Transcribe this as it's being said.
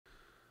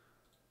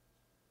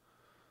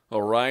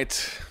All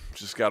right,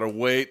 just got to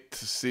wait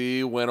to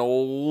see when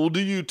old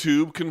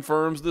YouTube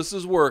confirms this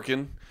is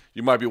working.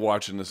 You might be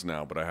watching this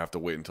now, but I have to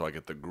wait until I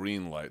get the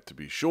green light to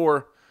be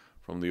sure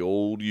from the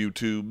old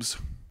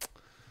YouTubes.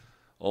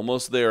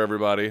 Almost there,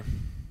 everybody.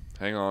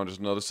 Hang on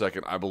just another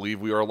second. I believe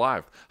we are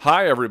live.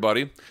 Hi,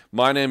 everybody.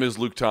 My name is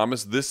Luke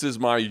Thomas. This is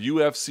my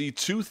UFC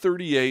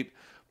 238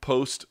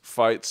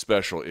 post-fight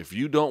special. If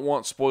you don't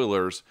want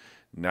spoilers,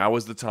 now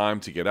is the time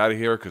to get out of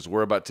here because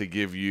we're about to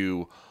give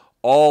you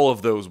all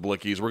of those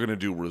blickies. We're going to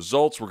do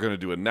results. We're going to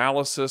do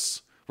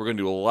analysis. We're going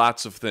to do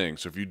lots of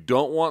things. So if you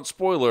don't want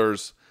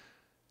spoilers,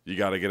 you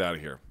got to get out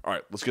of here. All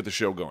right, let's get the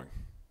show going.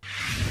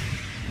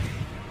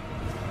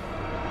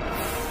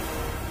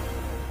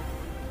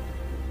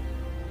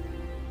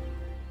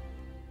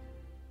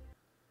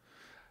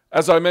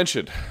 As I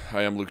mentioned,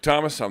 I am Luke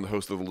Thomas. I'm the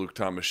host of the Luke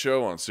Thomas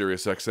Show on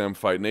SiriusXM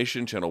Fight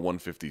Nation, channel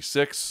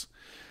 156.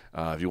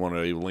 If you want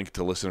a link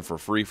to listen for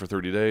free for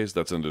 30 days,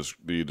 that's in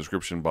the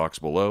description box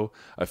below.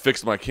 I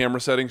fixed my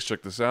camera settings.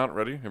 Check this out.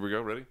 Ready? Here we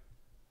go. Ready?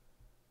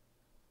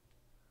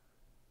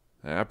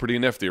 Pretty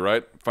nifty,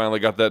 right? Finally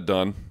got that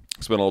done.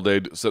 Spent all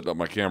day setting up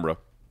my camera.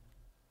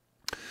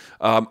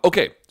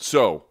 Okay,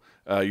 so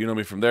you know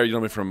me from there. You know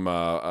me from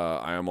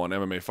I am on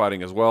MMA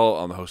Fighting as well.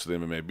 I'm the host of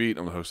the MMA Beat.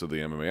 I'm the host of the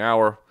MMA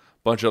Hour.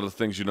 Bunch of other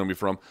things you know me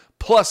from.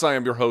 Plus, I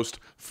am your host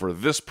for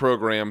this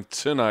program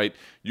tonight.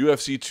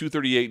 UFC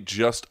 238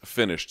 just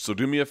finished. So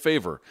do me a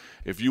favor.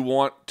 If you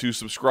want to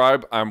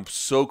subscribe, I'm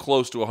so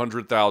close to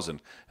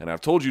 100,000. And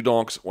I've told you,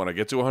 donks, when I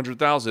get to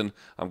 100,000,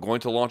 I'm going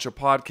to launch a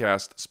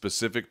podcast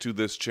specific to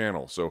this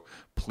channel. So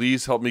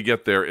please help me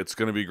get there. It's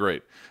going to be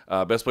great.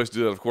 Best place to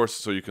do that, of course,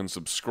 so you can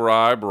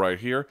subscribe right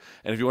here.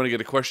 And if you want to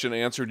get a question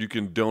answered, you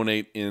can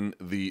donate in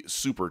the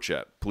Super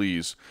Chat.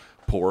 Please,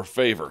 pour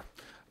favor.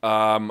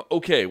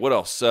 Okay, what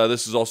else?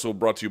 This is also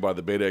brought to you by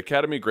the Beta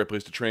Academy. Great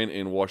place to train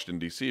in Washington,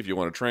 D.C. if you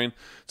want to train.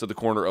 It's at the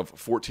corner of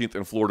 14th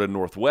and Florida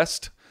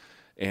Northwest.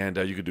 And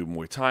you can do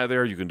Muay Thai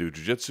there. You can do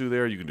Jiu-Jitsu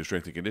there. You can do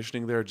strength and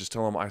conditioning there. Just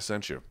tell them I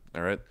sent you.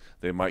 All right?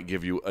 They might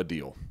give you a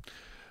deal.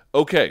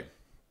 Okay.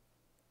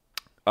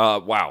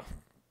 Wow.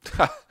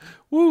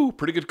 Woo,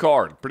 pretty good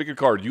card. Pretty good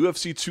card.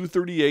 UFC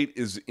 238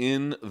 is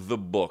in the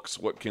books.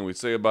 What can we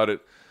say about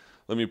it?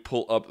 Let me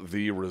pull up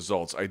the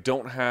results. I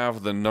don't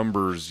have the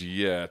numbers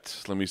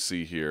yet. Let me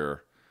see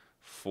here.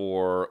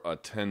 For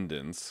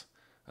attendance.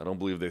 I don't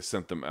believe they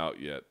sent them out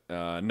yet.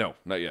 No,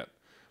 not yet.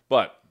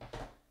 But,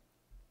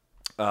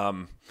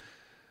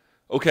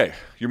 okay.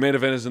 Your main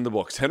event is in the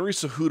books. Henry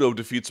Cejudo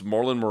defeats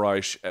Marlon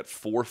Moraes at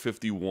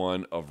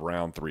 4:51 of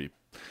round 3.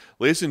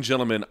 Ladies and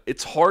gentlemen,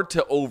 it's hard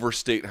to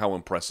overstate how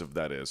impressive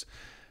that is.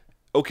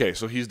 Okay,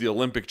 so he's the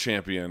Olympic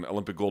champion,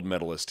 Olympic gold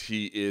medalist.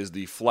 He is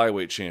the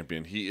flyweight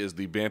champion. He is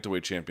the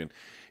bantamweight champion.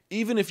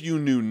 Even if you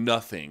knew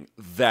nothing,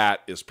 that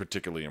is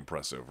particularly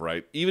impressive,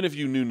 right? Even if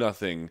you knew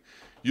nothing,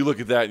 you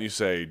look at that and you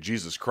say,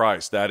 Jesus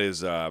Christ, that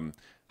is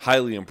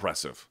highly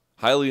impressive.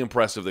 Highly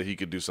impressive that he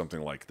could do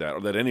something like that,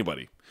 or that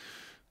anybody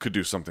could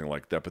do something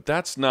like that. But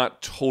that's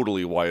not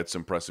totally why it's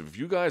impressive. If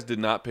you guys did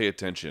not pay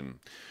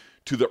attention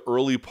to the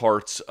early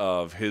parts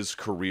of his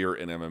career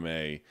in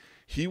MMA,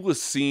 he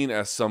was seen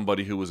as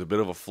somebody who was a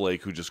bit of a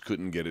flake who just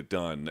couldn't get it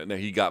done. Now,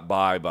 he got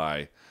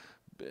by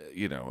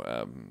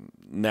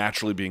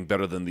naturally being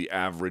better than the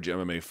average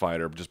MMA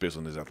fighter just based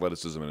on his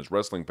athleticism and his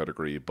wrestling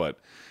pedigree,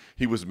 but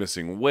he was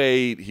missing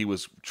weight. He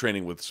was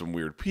training with some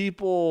weird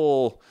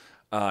people.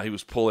 He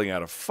was pulling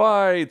out of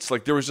fights.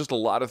 Like, there was just a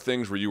lot of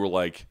things where you were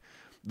like,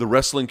 the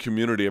wrestling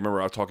community, I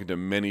remember I was talking to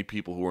many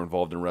people who were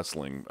involved in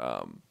wrestling,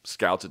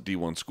 scouts at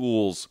D1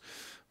 schools,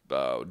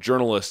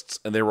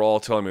 journalists, and they were all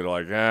telling me,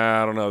 like,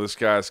 I don't know, this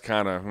guy's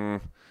kind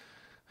of,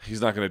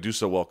 he's not going to do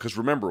so well. Because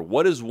remember,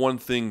 what is one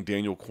thing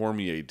Daniel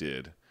Cormier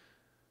did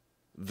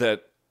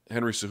that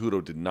Henry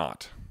Cejudo did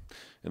not?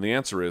 And the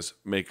answer is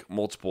make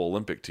multiple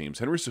Olympic teams.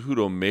 Henry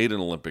Cejudo made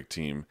an Olympic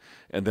team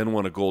and then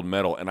won a gold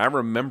medal. And I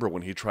remember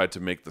when he tried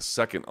to make the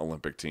second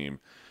Olympic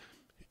team,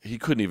 he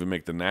couldn't even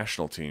make the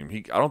national team.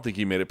 I don't think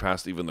he made it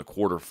past even the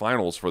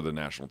quarterfinals for the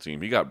national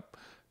team. He got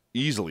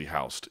easily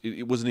housed.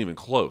 It wasn't even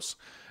close.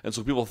 And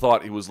so people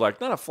thought he was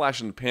like, not a flash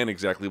in the pan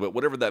exactly, but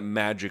whatever that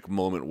magic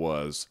moment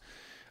was,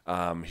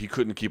 he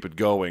couldn't keep it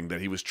going,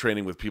 that he was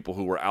training with people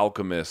who were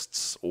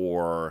alchemists,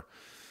 or,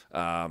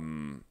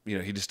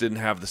 he just didn't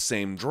have the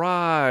same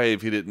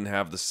drive. He didn't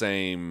have the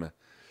same,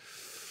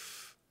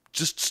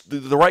 just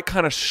the right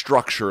kind of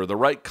structure, the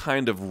right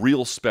kind of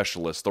real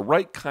specialists, the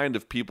right kind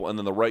of people, and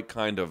then the right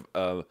kind of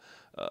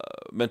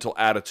mental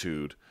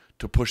attitude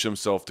to push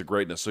himself to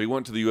greatness. So he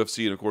went to the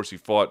UFC, and of course he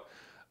fought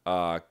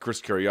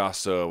Chris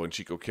Carriasso and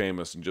Chico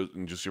Camus and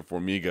José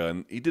Formiga,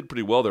 and he did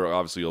pretty well there,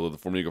 obviously, although the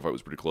Formiga fight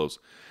was pretty close.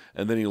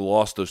 And then he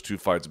lost those two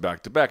fights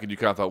back-to-back, and you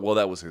kind of thought, well,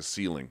 that was his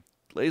ceiling.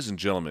 Ladies and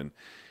gentlemen,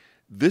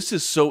 this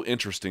is so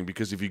interesting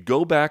because if you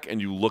go back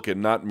and you look at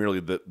not merely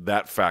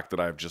that fact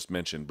that I've just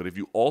mentioned, but if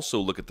you also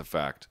look at the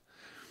fact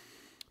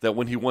that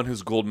when he won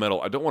his gold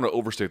medal, I don't want to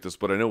overstate this,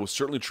 but I know it was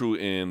certainly true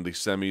in the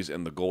semis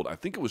and the gold. I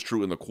think it was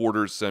true in the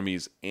quarters,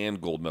 semis,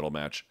 and gold medal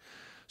match.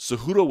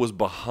 Cejudo was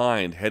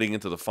behind heading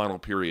into the final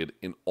period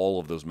in all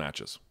of those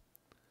matches.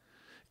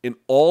 In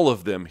all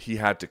of them, he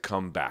had to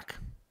come back.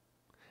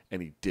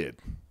 And he did.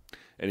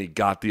 And he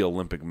got the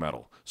Olympic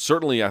medal.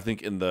 Certainly, I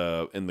think in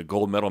the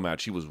gold medal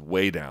match, he was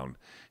way down.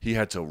 He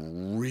had to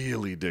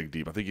really dig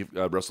deep. I think he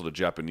wrestled a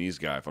Japanese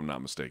guy, if I'm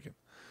not mistaken.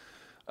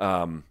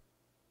 Henry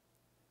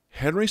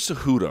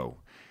Cejudo,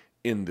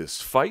 in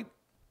this fight,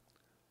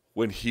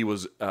 when he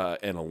was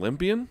an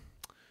Olympian,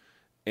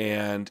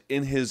 and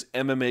in his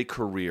MMA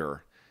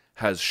career,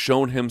 has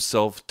shown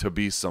himself to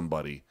be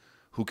somebody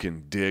who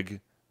can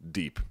dig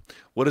deep.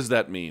 What does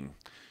that mean?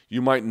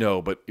 You might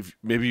know, but if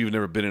maybe you've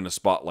never been in a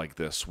spot like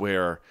this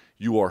where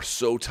you are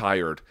so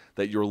tired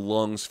that your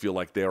lungs feel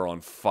like they are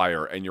on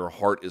fire and your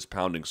heart is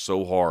pounding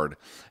so hard.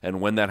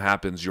 And when that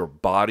happens, your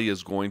body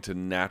is going to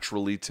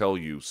naturally tell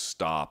you,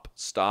 stop,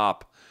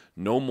 stop,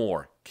 no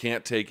more,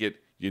 can't take it,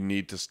 you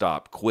need to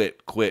stop,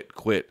 quit, quit,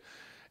 quit.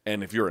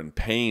 And if you're in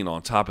pain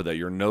on top of that,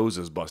 your nose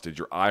is busted,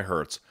 your eye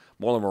hurts.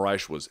 Marlon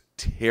Moraes was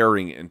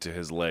tearing into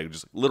his leg,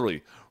 just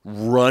literally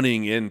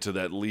running into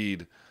that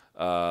lead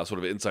sort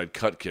of inside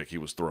cut kick he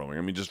was throwing.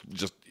 I mean, just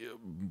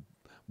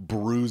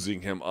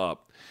bruising him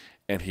up.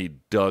 And he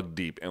dug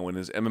deep. And when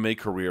his MMA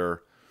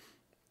career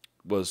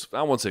was,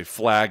 I won't say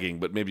flagging,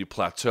 but maybe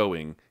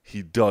plateauing,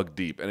 he dug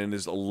deep. And in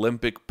his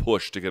Olympic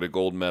push to get a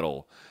gold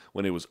medal,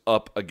 when he was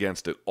up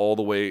against it all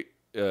the way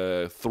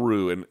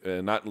through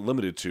and not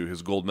limited to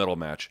his gold medal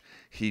match,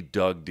 he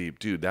dug deep.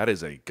 Dude, that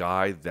is a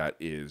guy that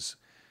is,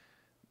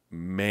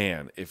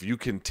 man, if you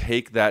can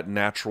take that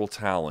natural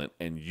talent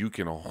and you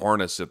can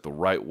harness it the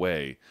right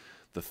way,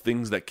 the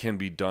things that can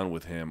be done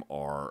with him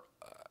are,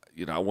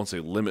 I won't say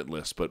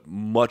limitless, but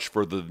much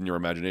further than your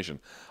imagination.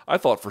 I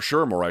thought for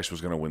sure Moraes was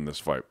going to win this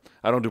fight.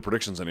 I don't do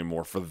predictions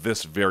anymore for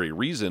this very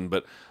reason,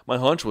 but my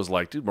hunch was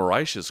like, dude,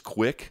 Moraes is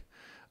quick.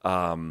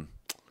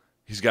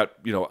 He's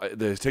got,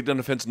 the takedown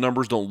defense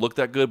numbers don't look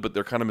that good, but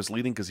they're kind of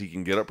misleading because he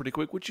can get up pretty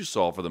quick, which you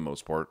saw for the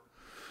most part.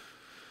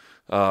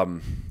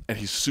 And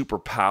he's super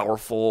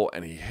powerful,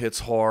 and he hits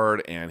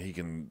hard, and he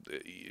can,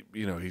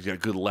 he's got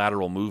good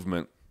lateral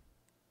movement.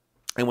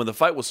 And when the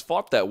fight was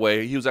fought that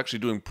way, he was actually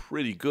doing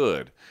pretty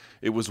good.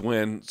 It was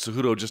when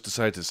Cejudo just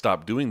decided to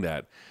stop doing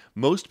that.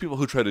 Most people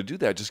who try to do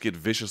that just get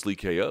viciously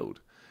KO'd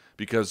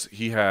because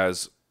he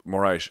has,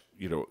 Moraes,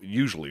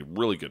 usually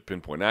really good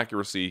pinpoint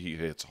accuracy. He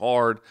hits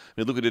hard. I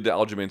mean, look what he did to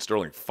Aljamain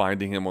Sterling,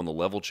 finding him on the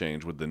level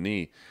change with the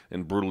knee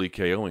and brutally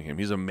KOing him.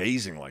 He's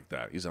amazing like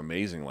that.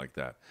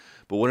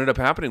 But what ended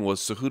up happening was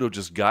Cejudo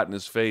just got in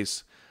his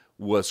face,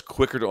 was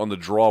quicker on the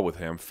draw with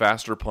him,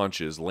 faster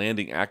punches,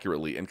 landing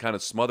accurately, and kind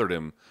of smothered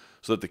him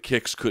so that the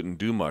kicks couldn't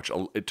do much.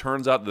 It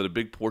turns out that a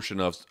big portion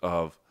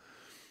of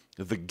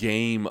the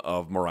game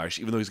of Moraes,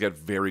 even though he's got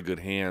very good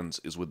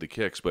hands, is with the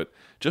kicks. But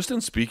just in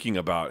speaking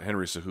about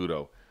Henry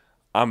Cejudo,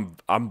 I'm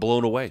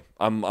blown away.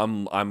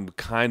 I'm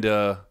kind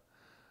of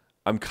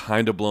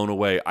blown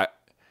away. I'll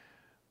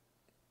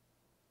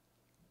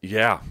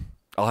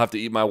have to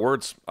eat my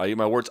words. I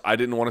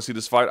didn't want to see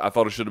this fight. I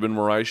thought it should have been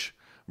Moraes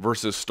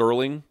versus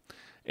Sterling.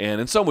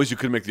 And in some ways you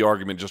could make the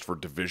argument just for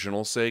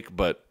divisional sake,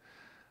 but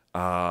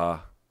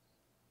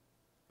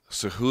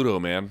Cejudo,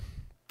 man.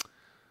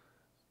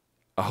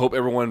 I hope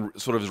everyone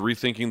sort of is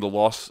rethinking the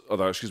loss of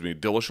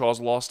Dillashaw's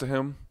loss to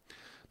him.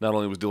 Not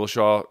only was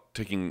Dillashaw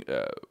taking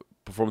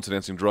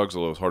performance-enhancing drugs,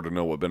 although it's hard to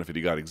know what benefit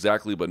he got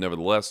exactly, but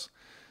nevertheless,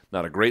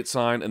 not a great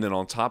sign. And then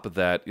on top of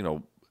that,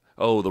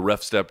 the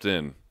ref stepped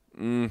in.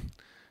 You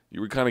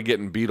were kind of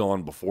getting beat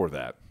on before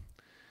that.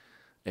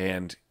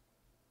 And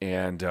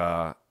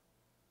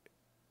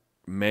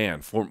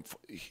man,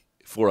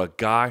 for a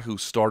guy who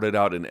started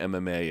out in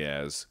MMA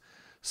as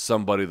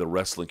somebody the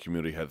wrestling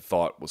community had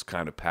thought was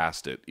kind of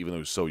past it, even though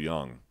he was so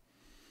young,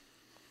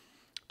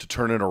 to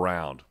turn it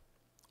around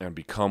and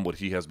become what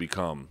he has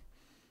become,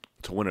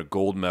 to win a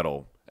gold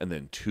medal and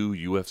then 2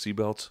 UFC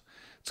belts,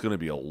 it's going to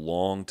be a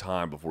long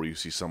time before you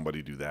see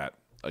somebody do that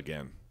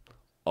again.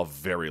 A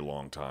very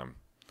long time.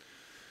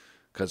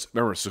 Because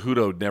remember,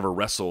 Cejudo never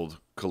wrestled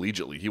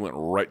collegiately. He went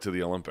right to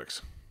the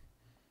Olympics.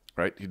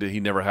 Right? He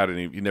never had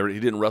any. He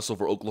didn't wrestle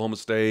for Oklahoma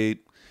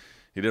State.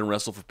 He didn't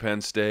wrestle for Penn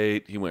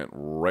State. He went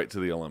right to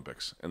the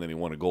Olympics, and then he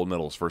won a gold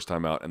medal his first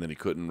time out, and then he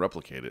couldn't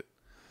replicate it.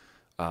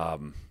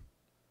 Wow,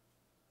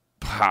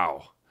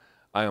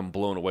 I am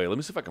blown away. Let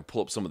me see if I can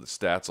pull up some of the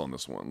stats on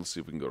this one. Let's see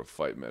if we can go to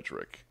Fight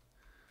Metric,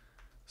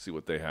 see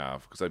what they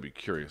have, because I'd be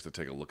curious to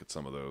take a look at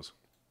some of those.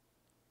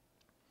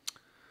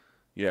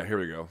 Yeah, here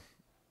we go.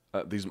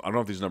 I don't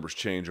know if these numbers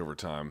change over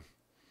time.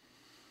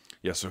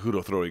 Yeah,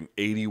 Cejudo throwing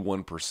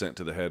 81%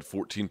 to the head,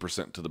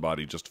 14% to the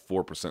body, just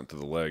 4% to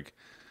the leg.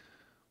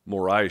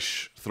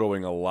 Moraes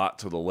throwing a lot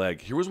to the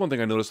leg. Here was one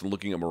thing I noticed in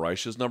looking at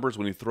Moraes' numbers.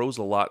 When he throws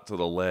a lot to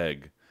the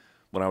leg,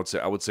 I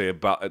would say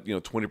about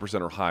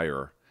 20% or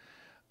higher,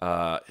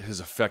 his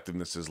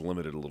effectiveness is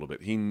limited a little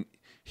bit.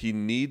 He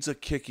needs a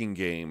kicking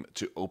game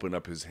to open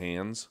up his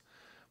hands,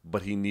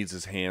 but he needs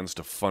his hands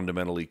to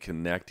fundamentally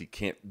connect. He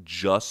can't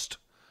just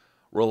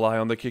rely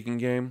on the kicking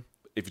game.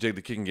 If you take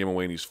the kicking game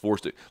away and he's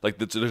forced it,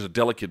 there's a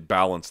delicate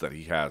balance that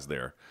he has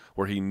there,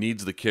 where he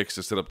needs the kicks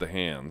to set up the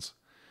hands.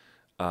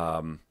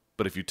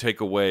 But if you take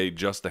away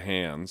just the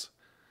hands,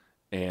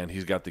 and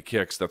he's got the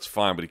kicks, that's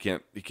fine, but he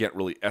can't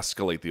really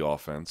escalate the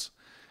offense.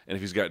 And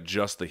if he's got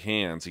just the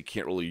hands, he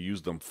can't really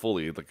use them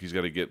fully. Like, he's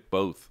got to get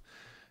both.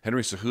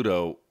 Henry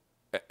Cejudo,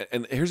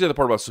 and here's the other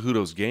part about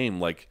Cejudo's game,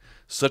 like,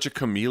 such a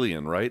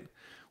chameleon, right?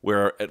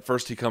 Where at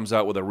first he comes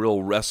out with a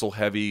real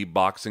wrestle-heavy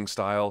boxing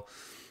style.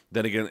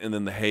 Then again, and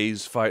then the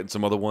Hayes fight and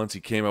some other ones, he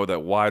came out with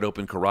that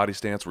wide-open karate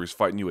stance where he's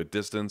fighting you at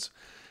distance.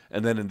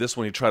 And then in this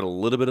one, he tried a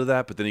little bit of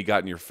that, but then he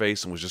got in your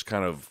face and was just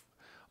kind of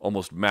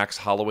almost Max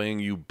Hollowaying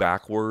you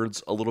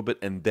backwards a little bit,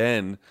 and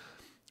then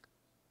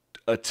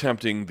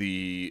attempting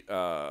the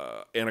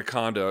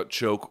anaconda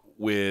choke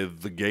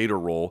with the gator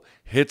roll,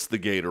 hits the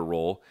gator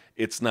roll.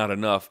 It's not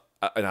enough.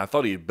 And I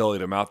thought he had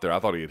bellied him out there. I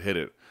thought he had hit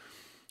it.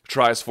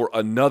 Tries for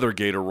another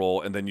gator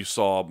roll, and then you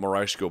saw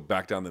Moraes go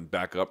back down, then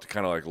back up to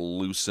kind of like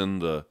loosen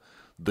the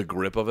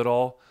grip of it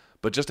all.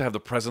 But just to have the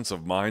presence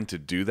of mind to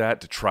do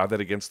that, to try that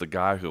against the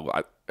guy who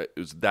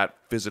is that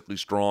physically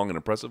strong and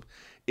impressive,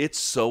 it's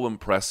so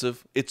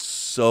impressive. It's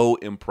so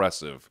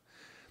impressive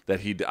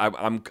that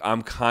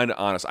I'm kind of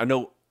honest. I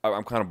know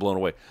I'm kind of blown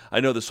away.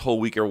 I know this whole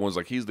week everyone's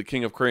like, he's the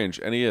king of cringe,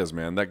 and he is,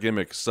 man. That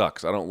gimmick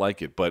sucks. I don't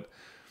like it, but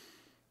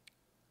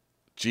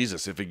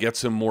Jesus, if it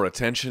gets him more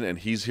attention and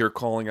he's here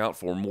calling out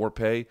for more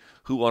pay,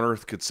 who on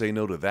earth could say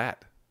no to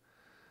that?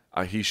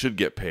 He should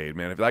get paid,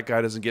 man. If that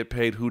guy doesn't get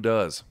paid, who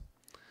does?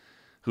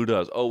 Who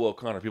does? Oh, well,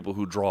 Connor, people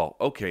who draw.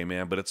 Okay,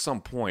 man, but at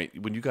some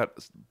point, when you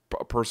got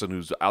a person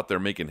who's out there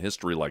making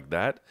history like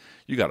that,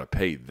 you got to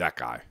pay that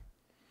guy.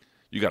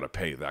 You got to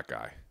pay that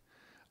guy.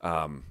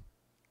 I'm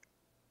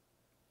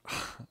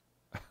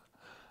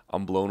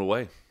blown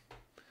away.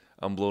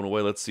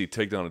 Let's see.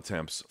 Takedown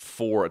attempts.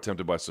 4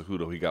 attempted by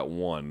Cejudo. He got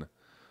 1.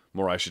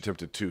 Moraes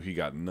attempted 2. He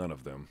got none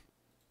of them.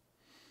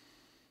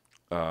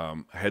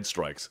 Head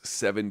strikes.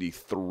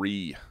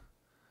 73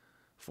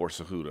 for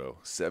Cejudo.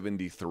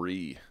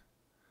 73.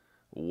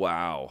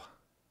 Wow.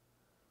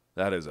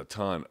 That is a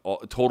ton.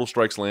 Total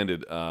strikes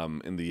landed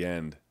in the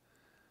end.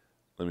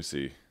 Let me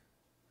see.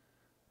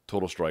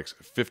 Total strikes.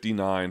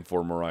 59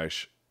 for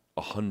Moraes.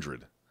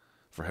 100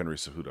 for Henry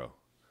Cejudo.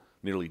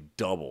 Nearly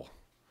double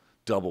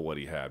what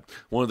he had.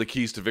 One of the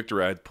keys to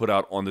victory I had put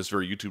out on this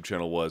very YouTube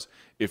channel was,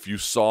 if you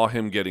saw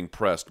him getting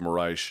pressed,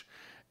 Moraes,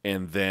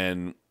 and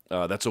then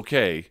that's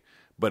okay,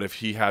 but if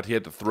he had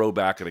to throw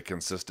back at a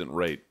consistent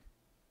rate,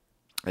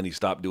 and he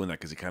stopped doing that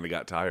because he kind of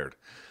got tired.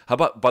 How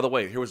about, by the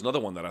way, here was another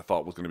one that I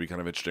thought was going to be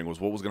kind of interesting, was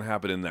what was going to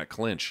happen in that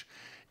clinch.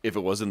 If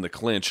it was in the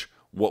clinch,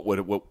 what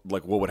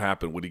would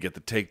happen? Would he get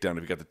the takedown?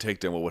 If he got the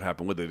takedown, what would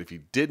happen with it? If he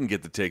didn't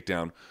get the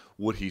takedown,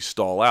 would he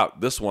stall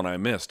out? This one I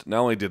missed.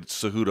 Not only did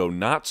Cejudo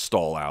not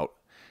stall out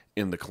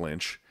in the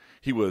clinch,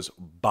 he was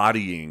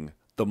bodying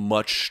the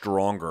much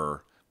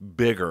stronger,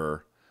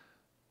 bigger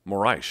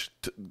Moraes.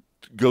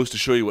 Goes to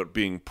show you what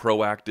being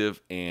proactive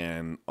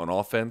and on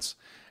offense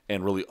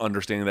and really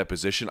understanding that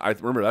position. I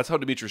remember that's how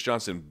Demetrius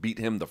Johnson beat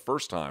him the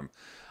first time.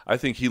 I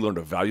think he learned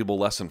a valuable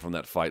lesson from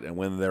that fight and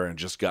went there and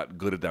just got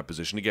good at that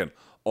position. Again,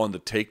 on the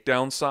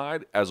takedown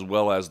side as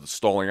well as the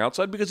stalling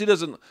outside, because he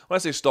doesn't, when I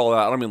say stall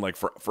out, I don't mean like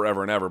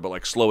forever and ever, but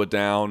like slow it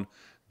down,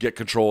 get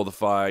control of the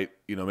fight,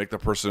 make the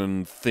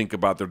person think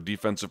about their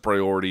defensive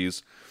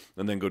priorities,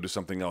 and then go do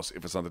something else.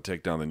 If it's not the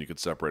takedown, then you could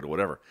separate or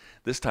whatever.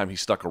 This time he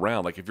stuck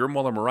around. Like, if you're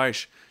Marlon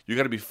Moraes, you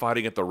got to be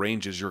fighting at the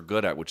ranges you're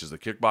good at, which is the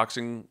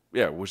kickboxing,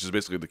 which is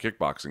basically the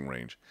kickboxing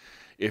range.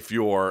 If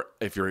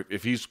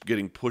he's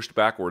getting pushed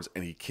backwards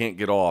and he can't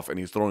get off and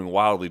he's throwing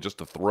wildly just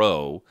to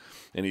throw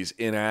and he's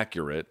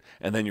inaccurate,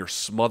 and then you're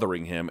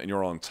smothering him and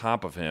you're on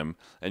top of him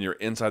and you're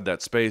inside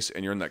that space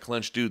and you're in that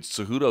clinch, dude,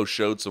 Cejudo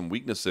showed some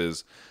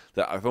weaknesses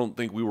that I don't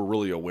think we were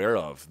really aware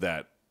of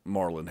that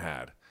Marlon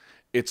had.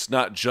 It's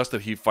not just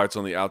that he fights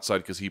on the outside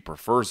because he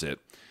prefers it.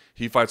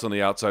 He fights on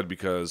the outside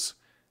because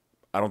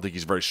I don't think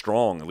he's very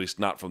strong, at least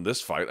not from this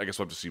fight. I guess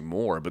we'll have to see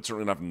more, but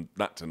certainly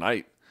not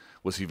tonight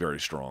was he very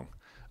strong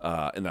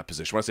in that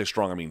position. When I say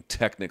strong, I mean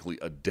technically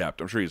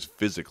adept. I'm sure he's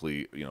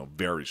physically,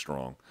 very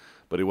strong,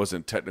 but he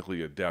wasn't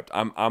technically adept.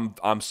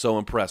 I'm so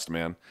impressed,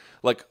 man.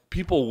 Like,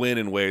 people win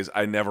in ways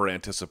I never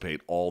anticipate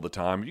all the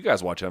time. You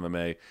guys watch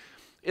MMA,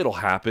 it'll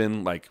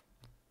happen like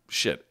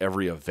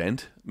every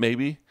event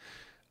maybe.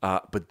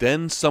 But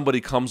then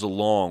somebody comes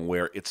along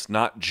where it's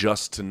not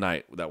just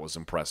tonight that was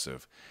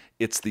impressive.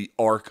 It's the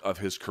arc of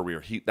his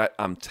career.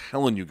 I'm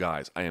telling you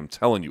guys,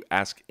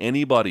 ask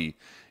anybody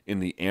in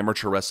the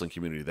amateur wrestling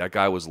community, that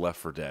guy was left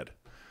for dead.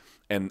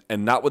 And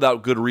not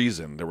without good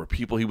reason. There were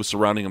people he was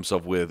surrounding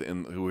himself with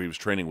and who he was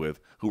training with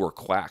who were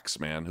quacks,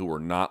 man, who were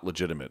not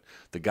legitimate.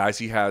 The guys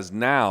he has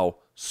now,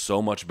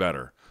 so much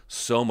better.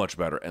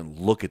 And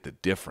look at the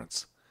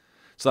difference.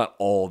 It's not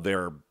all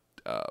they're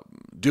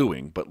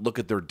doing, but look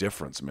at their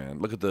difference, man.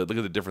 Look at the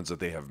difference that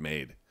they have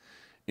made.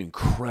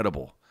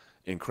 Incredible,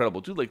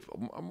 dude. Like,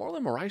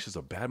 Marlon Moraes is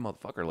a bad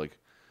motherfucker. Like,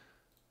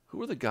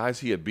 who are the guys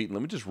he had beaten?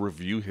 Let me just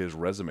review his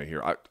resume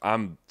here.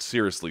 I'm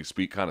seriously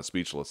kind of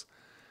speechless.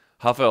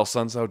 Rafael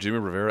Sunsao, Jimmie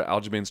Rivera,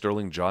 Aljamain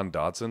Sterling, John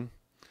Dodson.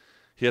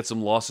 He had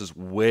some losses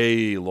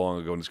way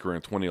long ago in his career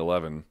in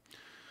 2011.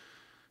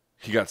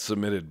 He got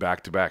submitted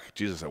back to back.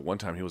 Jesus, at one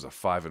time he was a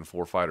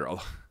 5-4 fighter.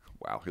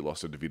 Wow, he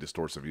lost to Davidas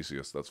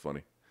Torcevicius. That's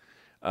funny.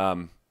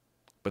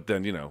 But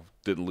then,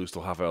 didn't lose to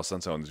Rafael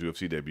Sensao in his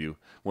UFC debut.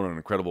 Went on an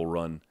incredible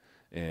run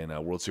in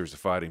World Series of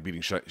Fighting,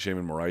 beating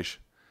Shaman Moraes.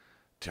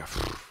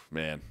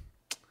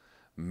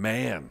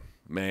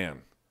 Man.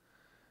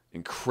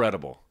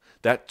 Incredible.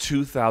 That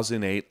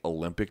 2008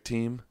 Olympic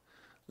team,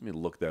 let me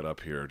look that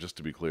up here just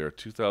to be clear.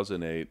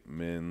 2008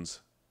 men's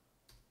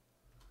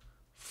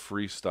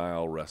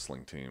freestyle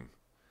wrestling team.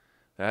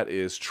 That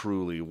is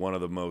truly one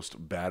of the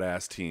most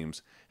badass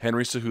teams.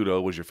 Henry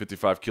Cejudo was your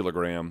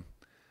 55-kilogram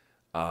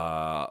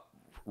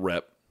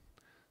rep.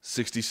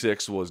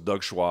 66 was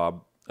Doug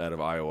Schwab out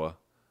of Iowa.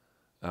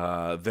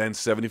 Then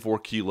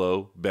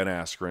 74-kilo Ben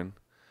Askren.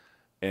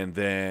 And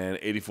then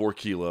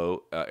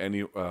 84-kilo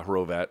Andy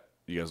Horovat.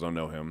 You guys don't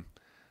know him.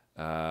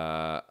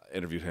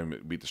 Interviewed him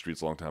at Beat the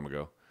Streets a long time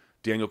ago.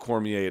 Daniel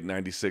Cormier at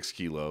 96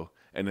 kilo.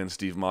 And then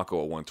Steve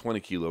Mocco at 120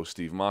 kilo.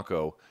 Steve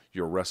Mocco,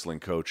 your wrestling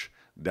coach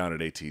down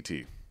at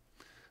ATT.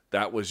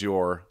 That was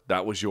your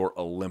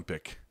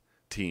Olympic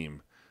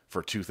team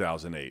for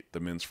 2008, the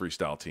men's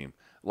freestyle team.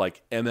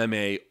 Like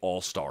MMA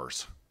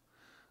all-stars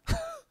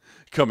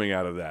coming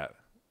out of that.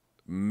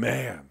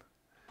 Man,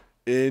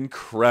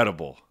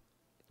 incredible.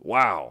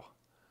 Wow.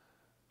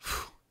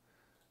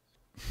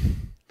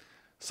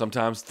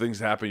 Sometimes things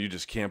happen, you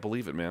just can't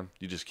believe it, man.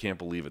 You just can't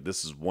believe it.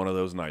 This is one of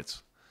those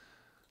nights.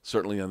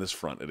 Certainly on this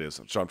front, it is.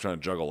 I'm trying to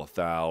juggle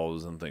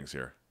 1,000 things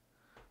here.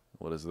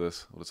 What is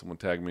this? What did someone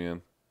tag me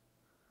in?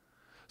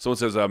 Someone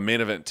says,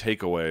 main event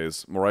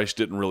takeaways. Moraes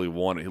didn't really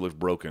want it. He looked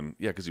broken.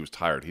 Yeah, because he was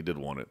tired. He did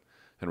want it.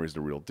 Henry's the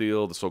real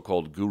deal. The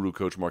so-called guru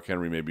coach Mark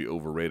Henry may be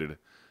overrated.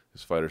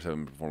 His fighters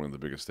haven't been performing on the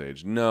biggest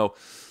stage. No,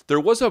 there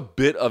was a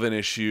bit of an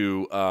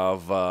issue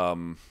of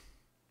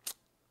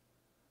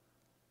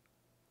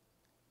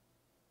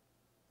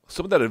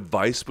some of that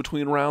advice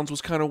between rounds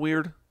was kind of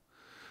weird.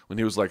 When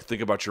he was like,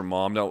 think about your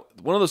mom. Now,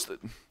 one of those,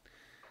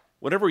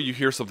 whenever you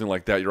hear something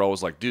like that, you're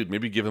always like, dude,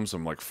 maybe give him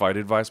some like fight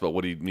advice about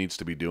what he needs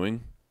to be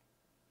doing.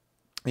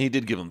 And he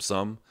did give him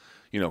some,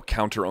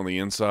 counter on the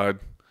inside.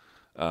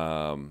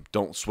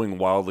 Don't swing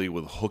wildly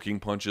with hooking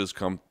punches.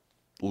 Come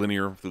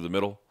linear through the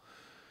middle.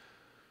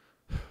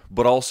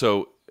 But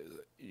also,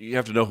 you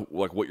have to know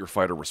like what your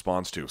fighter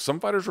responds to. Some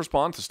fighters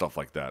respond to stuff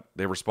like that.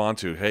 They respond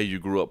to, hey, you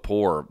grew up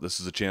poor. This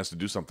is a chance to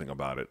do something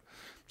about it.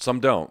 Some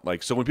don't.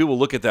 Like, so when people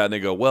look at that and they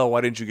go, well,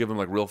 why didn't you give him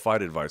like real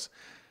fight advice?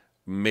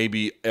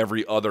 Maybe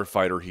every other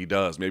fighter he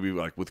does. Maybe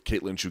like with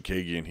Caitlin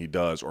Chukagian he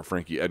does, or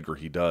Frankie Edgar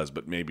he does.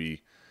 But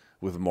maybe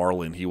with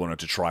Marlon he wanted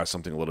to try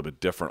something a little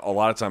bit different. A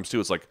lot of times too,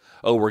 it's like,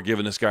 oh, we're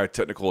giving this guy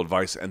technical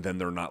advice and then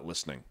they're not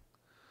listening.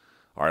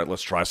 All right,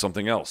 let's try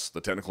something else.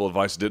 The technical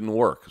advice didn't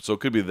work. So it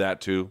could be that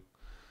too.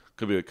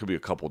 Could be a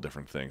couple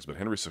different things. But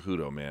Henry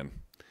Cejudo, man.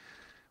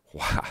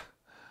 Wow.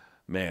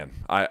 Man,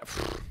 I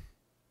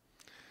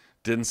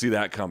didn't see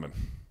that coming.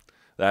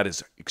 That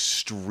is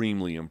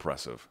extremely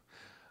impressive.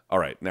 All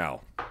right,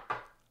 now,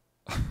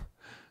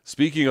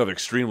 speaking of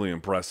extremely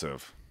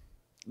impressive,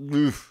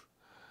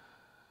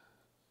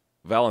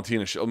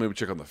 Valentina, maybe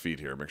check on the feed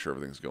here, make sure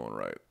everything's going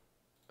right.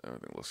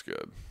 Everything looks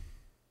good.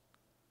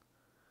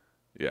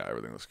 Yeah,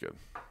 everything looks good.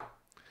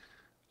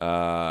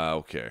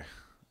 Okay.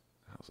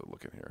 How's it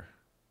looking here?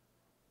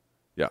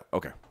 Yeah,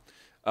 okay.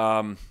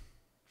 How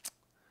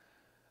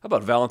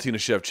about Valentina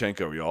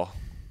Shevchenko, y'all?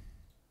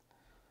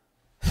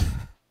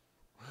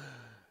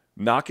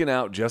 Knocking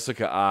out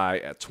Jessica Ai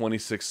at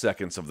 26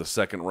 seconds of the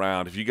second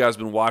round. If you guys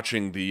been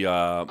watching the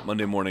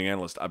Monday Morning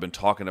Analyst, I've been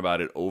talking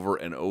about it over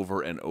and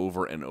over and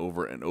over and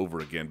over and over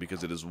again,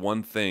 because it is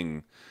one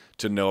thing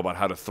to know about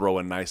how to throw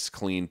a nice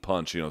clean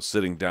punch,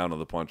 sitting down on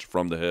the punch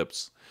from the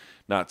hips,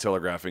 not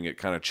telegraphing it,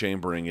 kind of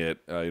chambering it,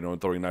 and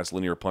throwing nice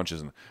linear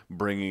punches and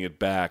bringing it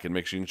back and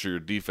making sure your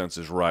defense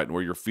is right and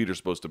where your feet are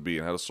supposed to be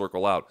and how to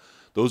circle out.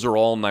 Those are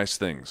all nice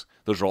things.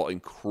 Those are all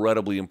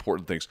incredibly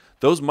important things.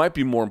 Those might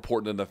be more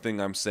important than the thing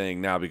I'm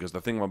saying now, because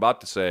the thing I'm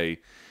about to say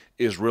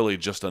is really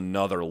just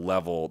another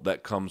level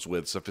that comes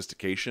with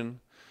sophistication.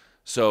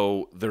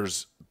 So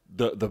there's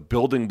the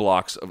building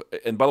blocks of,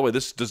 and by the way,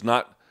 this does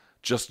not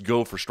just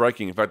go for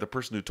striking. In fact, the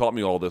person who taught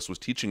me all this was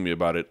teaching me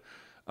about it.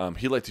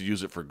 He liked to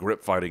use it for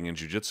grip fighting and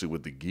jiu-jitsu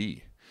with the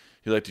gi.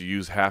 He liked to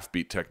use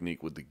half-beat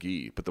technique with the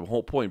gi. But the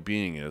whole point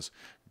being is,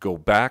 go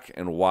back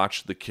and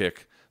watch the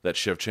kick that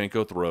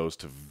Shevchenko throws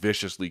to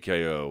viciously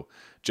KO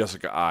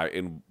Jessica Ai,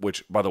 in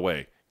which, by the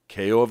way,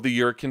 KO of the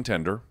year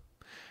contender.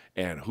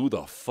 And who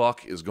the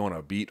fuck is going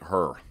to beat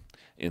her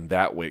in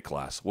that weight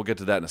class? We'll get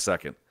to that in a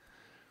second.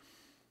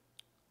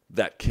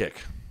 That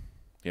kick,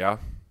 yeah?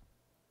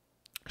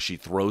 She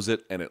throws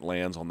it and it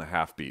lands on the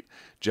half-beat.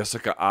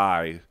 Jessica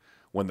Ai,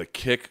 when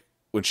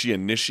she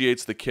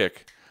initiates the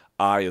kick,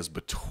 Ai is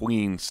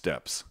between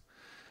steps.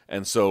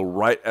 And so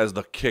right as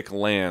the kick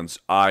lands,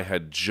 Ai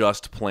had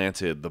just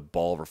planted the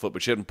ball of her foot,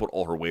 but she hadn't put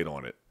all her weight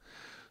on it.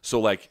 So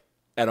like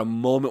at a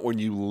moment when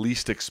you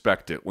least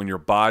expect it, when your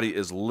body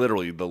is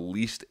literally the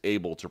least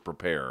able to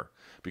prepare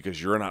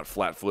because you're not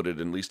flat-footed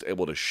and least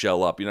able to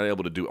shell up, you're not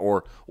able to do,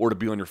 or to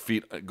be on your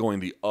feet going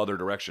the other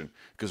direction.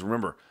 Because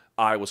remember,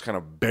 Ai was kind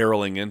of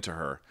barreling into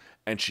her.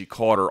 and she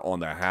caught her on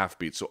the half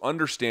beat. So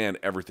understand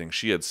everything.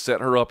 She had set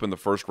her up in the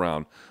first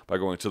round by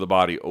going to the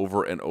body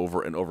over and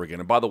over and over again.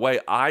 And by the way,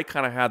 I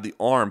kind of had the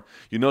arm.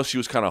 You know, she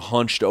was kind of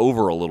hunched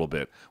over a little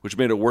bit, which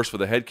made it worse for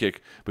the head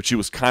kick, but she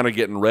was kind of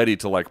getting ready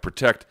to like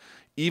protect.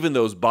 Even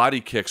those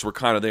body kicks were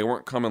they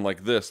weren't coming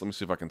like this. Let me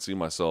see if I can see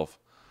myself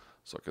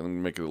so I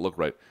can make it look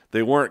right.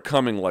 They weren't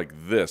coming like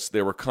this.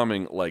 They were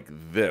coming like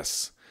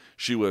this.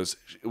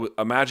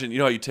 Imagine, you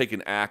know how you take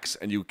an axe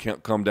and you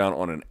can't come down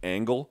on an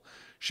angle?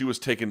 She was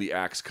taking the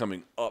axe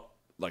coming up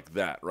like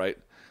that, right?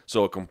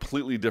 So a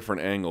completely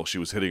different angle she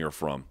was hitting her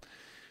from.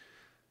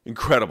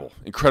 Incredible,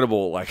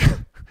 like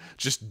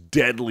just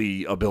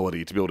deadly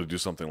ability to be able to do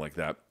something like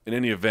that. In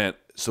any event,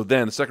 so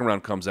then the second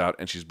round comes out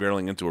and she's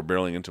barreling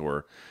into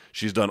her.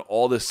 She's done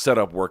all this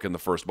setup work in the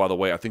first. By the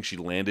way, I think she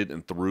landed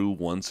and threw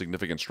one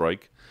significant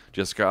strike,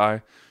 Jessica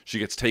Ai. She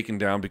gets taken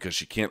down because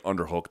she can't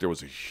underhook. There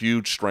was a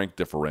huge strength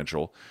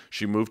differential.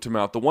 She moved him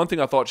out. The one thing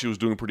I thought she was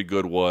doing pretty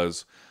good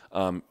was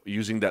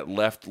using that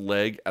left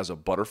leg as a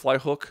butterfly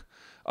hook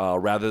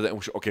rather than,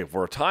 okay,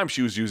 for a time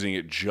she was using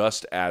it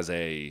just as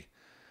the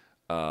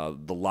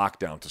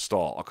lockdown to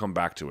stall. I'll come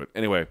back to it.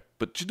 Anyway,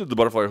 but she did the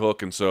butterfly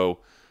hook, and so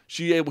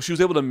she was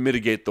able to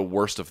mitigate the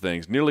worst of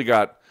things. Nearly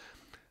got,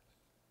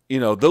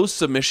 those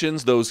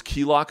submissions, those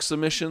key lock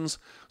submissions.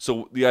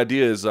 So the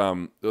idea is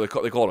they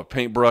call it a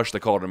paintbrush, they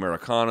call it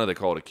Americana, they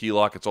call it a key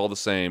lock. It's all the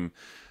same.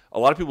 A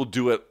lot of people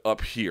do it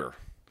up here,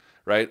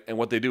 right? And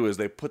what they do is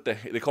they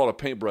call it a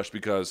paintbrush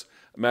because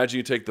imagine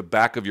you take the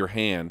back of your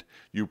hand,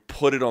 you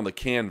put it on the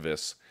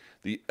canvas,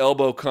 the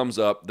elbow comes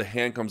up, the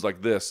hand comes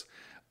like this,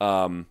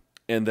 and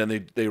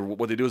then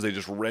what they do is they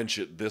just wrench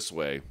it this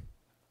way.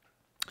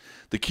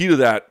 The key to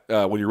that,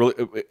 when you really,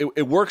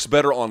 it works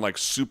better on like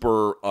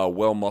super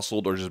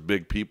well-muscled or just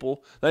big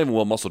people. Not even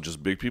well-muscled,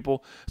 just big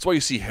people. That's why you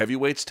see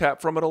heavyweights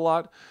tap from it a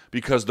lot,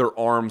 because their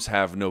arms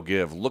have no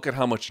give. Look at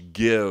how much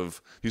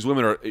give these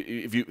women are.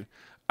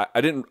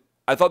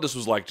 I thought this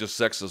was like just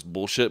sexist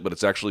bullshit, but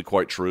it's actually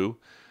quite true.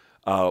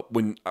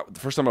 The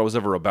first time I was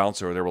ever a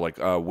bouncer, they were like,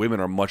 women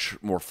are much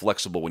more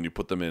flexible when you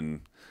put them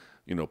in,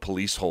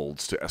 police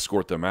holds to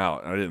escort them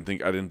out. And I didn't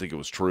think it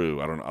was true.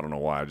 I don't know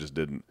why. I just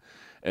didn't.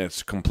 And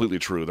it's completely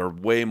true. They're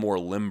way more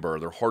limber.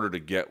 They're harder to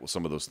get with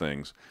some of those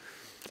things.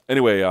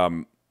 Anyway,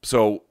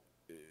 so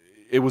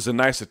it was a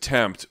nice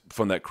attempt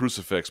from that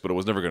crucifix, but it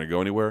was never going to go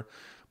anywhere.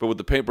 But with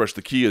the paintbrush,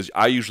 the key is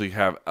I usually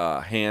have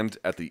a hand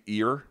at the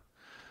ear,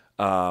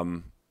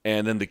 and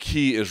then the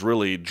key is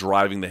really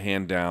driving the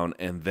hand down,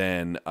 and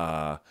then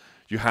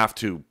you have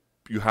to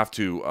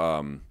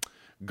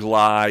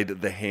glide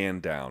the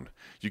hand down.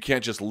 You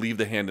can't just leave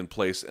the hand in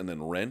place and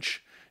then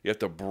wrench. You have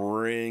to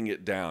bring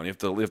it down. You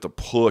have to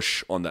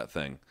push on that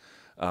thing.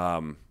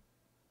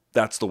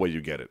 That's the way you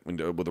get it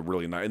with a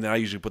really nice. And then I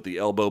usually put the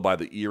elbow by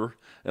the ear,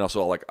 and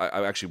also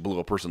I actually blew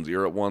a person's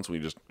ear at once when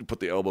you just put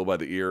the elbow by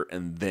the ear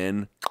and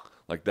then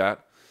like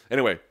that.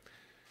 Anyway,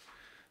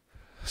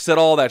 set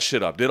all that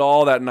shit up, did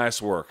all that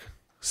nice work.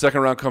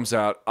 Second round comes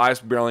out, eyes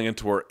barreling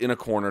into her in a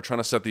corner, trying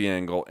to set the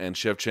angle, and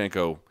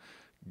Shevchenko,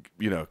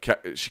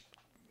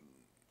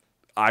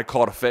 I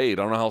caught a fade.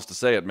 I don't know how else to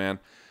say it, man.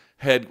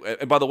 Head,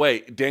 and by the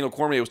way, Daniel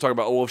Cormier was talking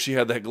about, if she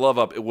had that glove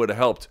up, it would have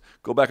helped.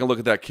 Go back and look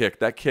at that kick.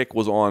 That kick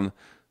was on,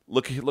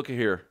 look at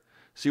here.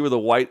 See where the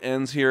white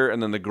ends here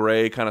and then the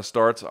gray kind of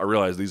starts? I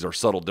realize these are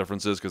subtle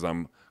differences because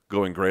I'm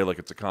going gray like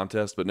it's a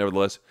contest, but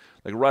nevertheless,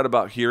 like right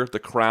about here, the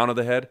crown of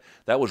the head,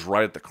 that was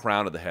right at the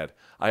crown of the head.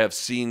 I have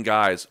seen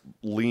guys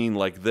lean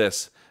like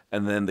this,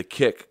 and then the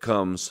kick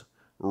comes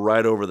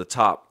right over the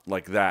top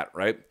like that,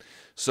 right?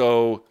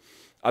 So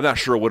I'm not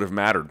sure it would have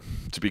mattered,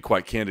 to be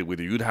quite candid with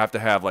you. You'd have to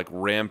have like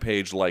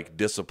rampage-like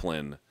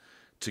discipline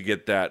to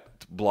get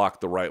that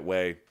blocked the right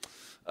way.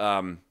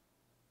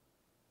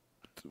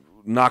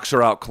 Knocks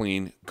her out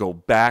clean. Go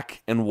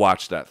back and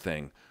watch that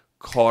thing.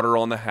 Caught her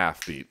on the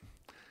half beat.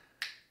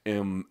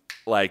 To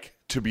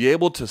be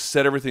able to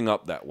set everything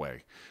up that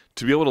way,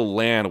 to be able to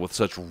land with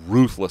such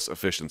ruthless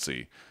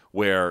efficiency,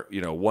 where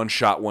one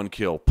shot, one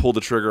kill, pull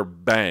the trigger,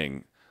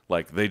 bang,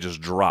 like they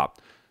just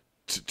drop.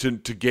 To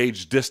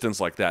gauge distance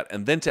like that,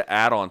 and then to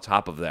add on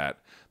top of that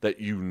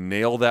you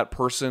nail that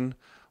person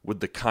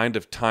with the kind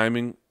of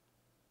timing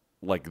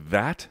like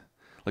that,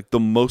 like the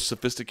most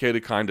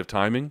sophisticated kind of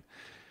timing.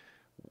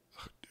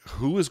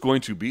 Who is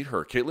going to beat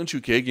her? Caitlin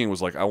Chookagian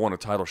was like, I want a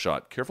title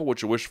shot. Careful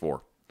what you wish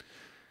for.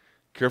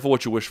 Careful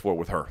what you wish for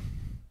with her.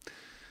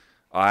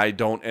 I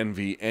don't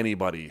envy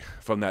anybody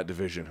from that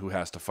division who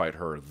has to fight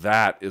her.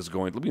 That is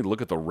going. Let me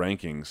look at the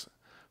rankings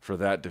for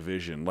that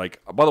division.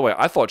 Like, by the way,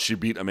 I thought she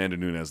beat Amanda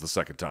Nunes the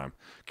second time.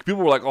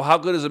 People were like, how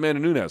good is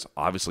Amanda Nunes?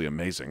 Obviously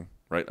amazing,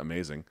 right?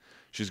 Amazing.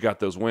 She's got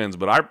those wins,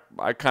 but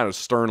I kind of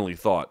sternly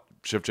thought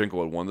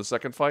Shevchenko had won the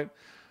second fight.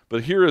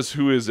 But here is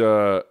who is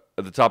at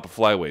the top of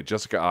flyweight.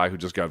 Jessica Ai, who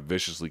just got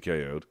viciously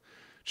KO'd.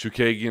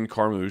 Chookagian,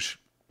 Carmouche,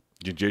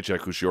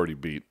 Jacek, who she already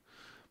beat.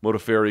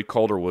 Modafferi,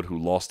 Calderwood, who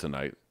lost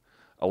tonight.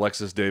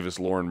 Alexis Davis,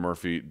 Lauren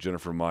Murphy,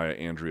 Jennifer Maia,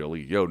 Andrea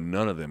Lee.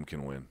 None of them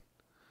can win.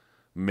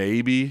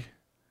 Maybe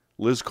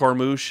Liz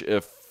Carmouche,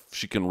 if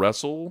she can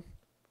wrestle,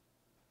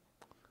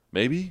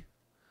 maybe.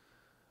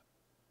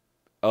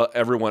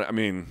 Everyone, I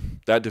mean,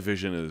 that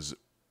division is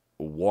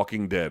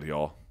walking dead,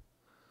 y'all.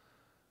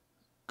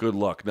 Good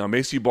luck. Now,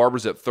 Macy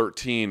Barber's at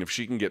 13. If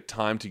she can get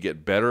time to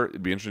get better,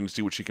 it'd be interesting to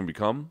see what she can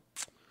become.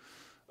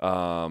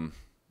 Yeah,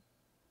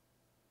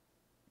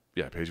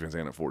 Paige Van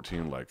Zandt at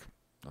 14, like,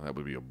 that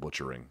would be a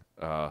butchering.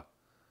 Yeah,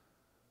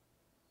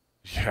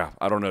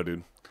 I don't know,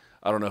 dude.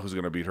 I don't know who's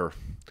going to beat her.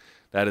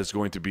 That is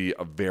going to be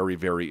a very,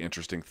 very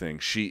interesting thing.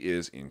 She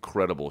is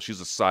incredible.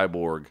 She's a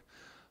cyborg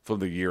from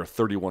the year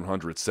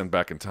 3100 sent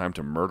back in time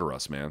to murder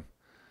us, man.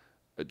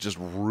 Just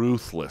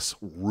ruthless,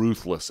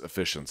 ruthless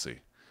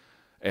efficiency.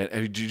 And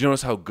did you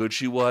notice how good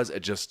she was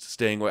at just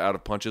staying out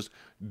of punches,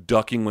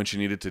 ducking when she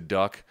needed to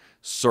duck,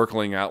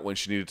 circling out when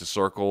she needed to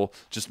circle?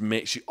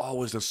 She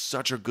always does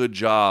such a good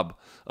job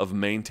of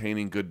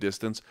maintaining good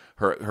distance.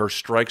 Her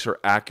strikes are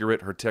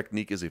accurate. Her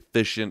technique is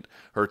efficient.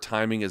 Her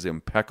timing is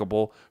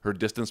impeccable. Her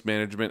distance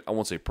management, I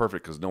won't say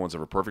perfect because no one's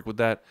ever perfect with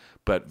that,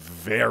 but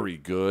very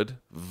good,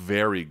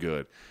 very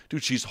good.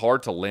 Dude, she's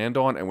hard to land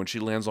on, and when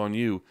she lands on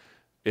you,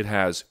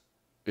 it's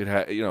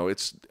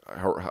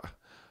her.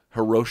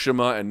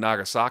 Hiroshima and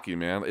Nagasaki,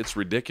 man. It's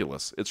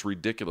ridiculous. It's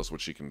ridiculous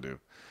what she can do.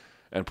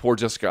 And poor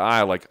Jessica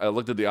I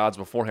looked at the odds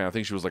beforehand. I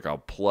think she was like a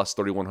plus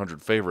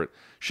 3,100 favorite.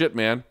 Shit,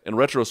 man. In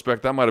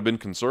retrospect, that might have been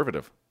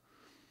conservative.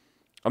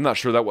 I'm not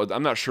sure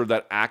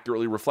that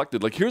accurately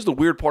reflected. Like, here's the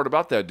weird part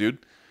about that,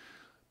 dude.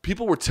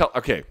 People were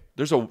okay,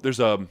 there's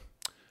a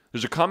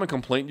common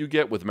complaint you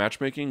get with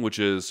matchmaking, which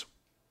is,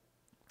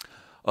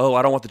 oh,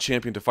 I don't want the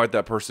champion to fight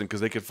that person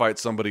because they could fight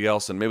somebody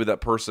else, and maybe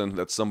that person,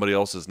 that somebody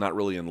else, is not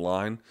really in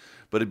line,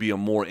 but it'd be a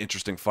more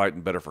interesting fight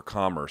and better for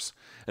commerce.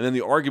 And then the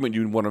argument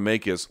you want to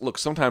make is, look,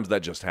 sometimes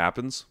that just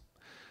happens,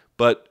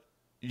 but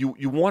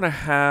you want to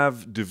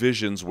have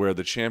divisions where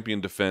the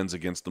champion defends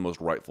against the most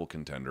rightful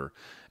contender,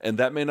 and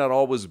that may not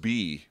always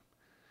be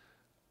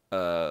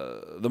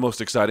the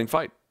most exciting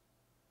fight.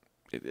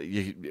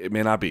 It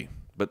may not be,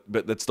 but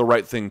that's the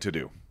right thing to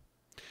do.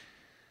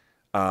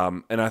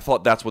 And I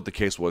thought that's what the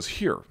case was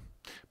here,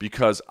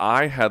 because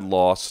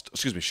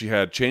she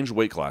had changed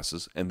weight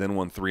classes and then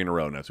won 3 in a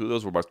row. Now, 2 of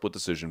those were by split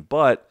decision,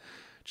 but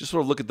just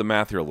sort of look at the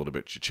math here a little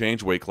bit. She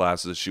changed weight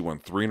classes. She won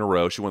 3 in a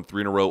row. She won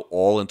 3 in a row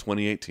all in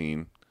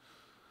 2018.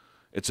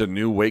 It's a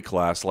new weight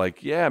class.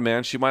 Like, yeah,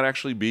 man, she might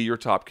actually be your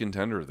top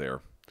contender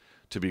there,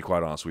 to be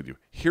quite honest with you.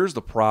 Here's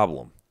the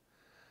problem.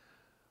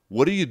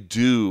 What do you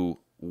do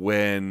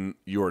when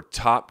your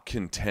top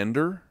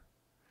contender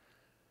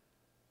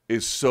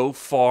is so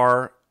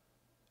far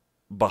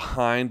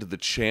behind the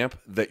champ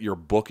that you're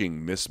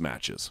booking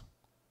mismatches?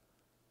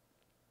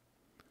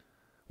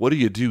 What do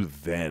you do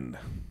then?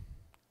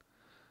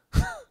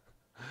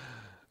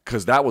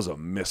 Because that was a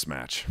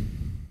mismatch.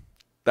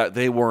 That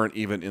they weren't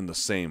even in the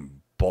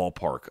same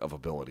ballpark of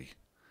ability.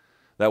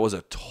 That was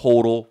a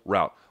total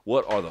rout.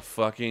 What are the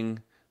fucking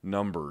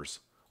numbers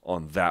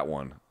on that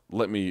one?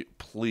 Let me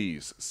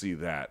please see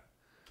that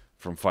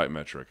from Fight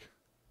Metric.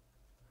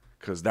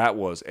 Because that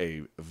was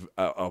a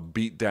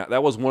beat down.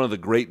 That was one of the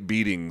great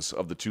beatings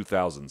of the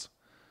 2000s.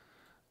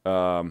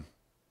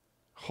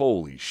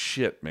 Holy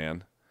shit,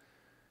 man.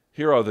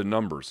 Here are the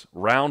numbers.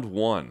 Round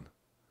 1.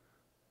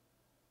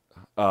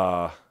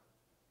 I'm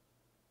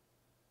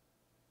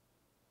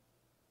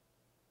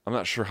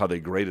not sure how they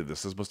graded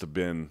this. This must have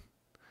been...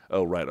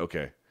 Oh, right,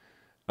 okay.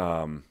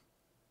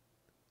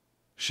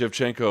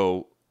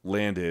 Shevchenko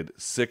landed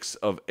 6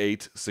 of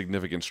 8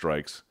 significant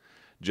strikes.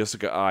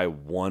 Jessica I,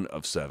 1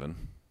 of 7.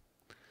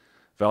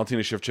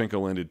 Valentina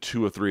Shevchenko landed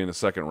 2 of 3 in the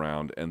second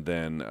round, and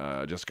then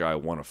Jessica I,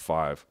 1 of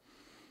 5.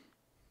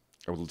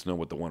 I would like to know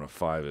what the 1 of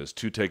 5 is.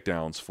 2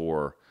 takedowns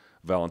for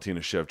Valentina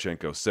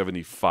Shevchenko,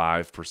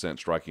 75%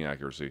 striking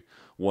accuracy,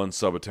 1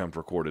 sub-attempt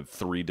recorded,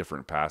 3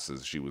 different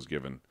passes she was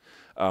given.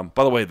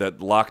 By the way, that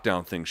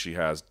lockdown thing she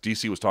has,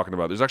 DC was talking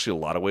about, there's actually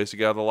a lot of ways to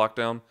get out of the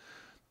lockdown.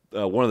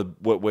 One of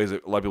the ways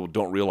that a lot of people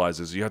don't realize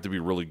is you have to be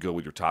really good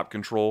with your top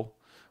control,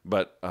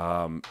 but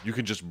you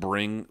can just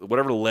bring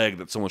whatever leg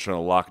that someone's trying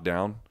to lock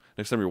down.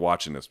 Next time you're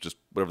watching this, just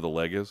whatever the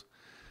leg is,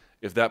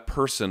 if that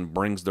person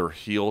brings their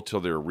heel to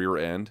their rear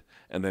end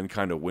and then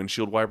kind of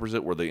windshield wipers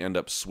it where they end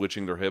up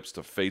switching their hips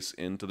to face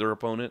into their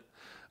opponent,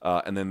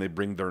 and then they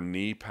bring their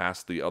knee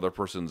past the other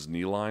person's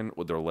knee line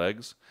with their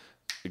legs,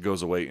 it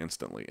goes away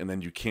instantly, and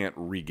then you can't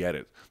re-get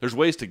it. There's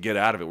ways to get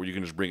out of it where you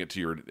can just bring it to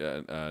your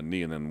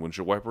knee and then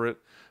windshield wiper it,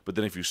 but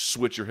then if you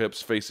switch your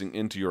hips facing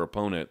into your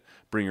opponent,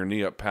 bring your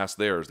knee up past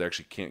theirs, they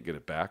actually can't get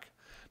it back.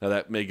 Now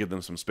that may give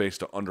them some space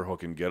to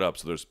underhook and get up,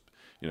 so there's,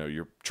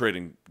 you're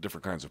trading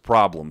different kinds of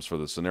problems for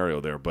the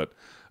scenario there, but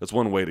that's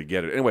one way to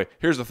get it. Anyway,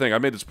 here's the thing. I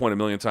made this point a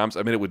million times.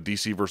 I made it with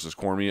DC versus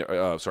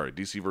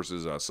DC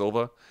versus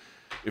Silva.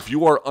 If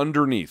you are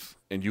underneath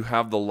and you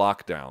have the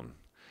lockdown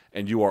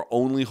and you are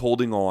only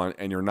holding on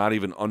and you're not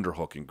even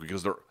underhooking,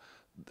 because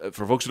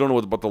for folks who don't know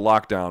about the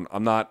lockdown,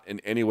 I'm not in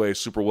any way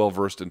super well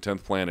versed in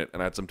 10th Planet,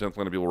 and I had some 10th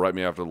Planet people write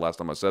me after the last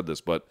time I said this,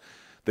 but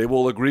they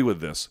will agree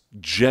with this.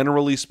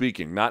 Generally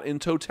speaking, not in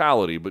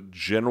totality, but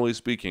generally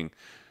speaking,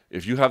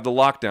 if you have the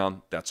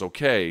lockdown, that's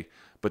okay.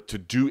 But to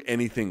do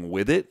anything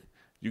with it,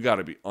 you got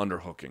to be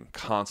underhooking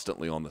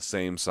constantly on the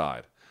same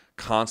side.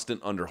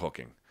 constant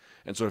underhooking.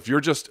 And so if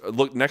you're just,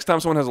 look, next time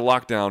someone has a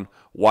lockdown,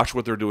 watch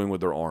what they're doing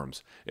with their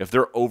arms. If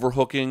they're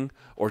overhooking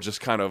or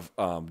just kind of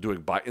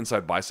doing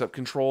inside bicep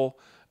control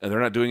and they're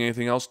not doing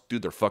anything else,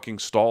 dude, they're fucking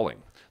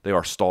stalling. They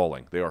are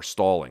stalling. They are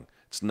stalling.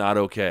 It's not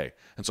okay.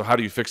 And so how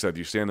do you fix that?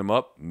 Do you stand them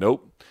up?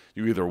 Nope.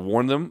 You either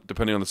warn them,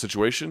 depending on the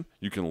situation.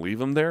 You can leave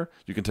them there.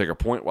 You can take a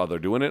point while they're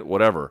doing it,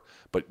 whatever.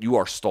 But you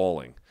are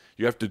stalling.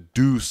 You have to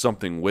do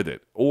something with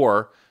it.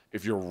 Or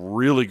if you're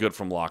really good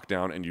from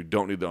lockdown and you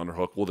don't need the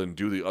underhook, well, then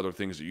do the other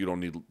things that you don't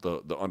need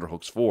the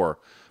underhooks for.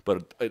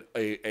 But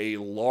a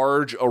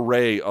large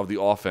array of the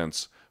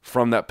offense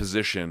from that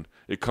position,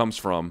 it comes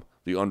from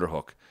the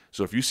underhook.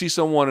 So if you see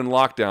someone in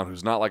lockdown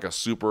who's not like a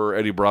super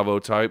Eddie Bravo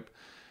type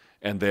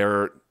and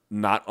they're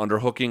not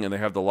underhooking and they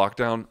have the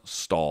lockdown,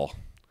 stall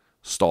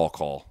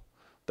call.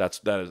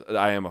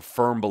 I am a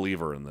firm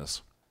believer in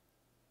this.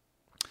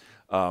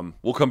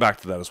 We'll come back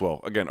to that as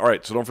well. Again, all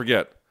right, so don't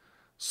forget,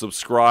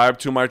 subscribe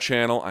to my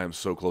channel. I am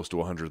so close to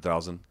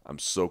 100,000. I'm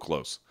so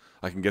close.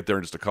 I can get there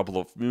in just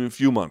a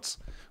few months.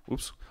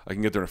 Oops. I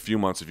can get there in a few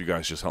months if you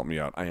guys just help me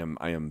out. I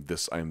am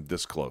this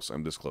close.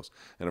 I'm this close.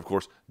 And of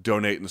course,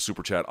 donate in the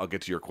super chat. I'll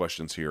get to your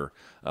questions here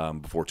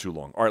before too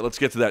long. All right, let's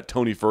get to that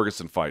Tony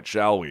Ferguson fight,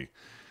 shall we?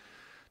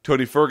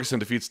 Tony Ferguson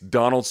defeats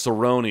Donald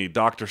Cerrone,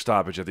 doctor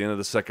stoppage at the end of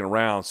the second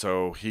round.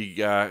 So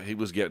he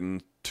was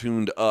getting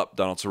tuned up,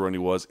 Donald Cerrone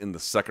was, in the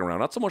second round.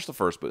 Not so much the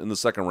first, but in the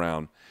second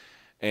round.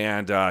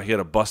 And he had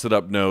a busted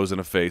up nose and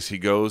a face. He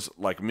goes,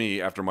 like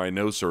me, after my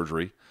nose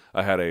surgery.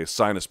 I had a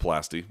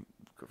sinusplasty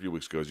a few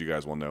weeks ago, as you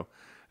guys will know.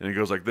 And he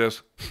goes like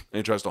this, and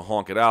he tries to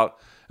honk it out.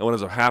 And what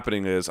ends up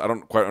happening is, I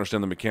don't quite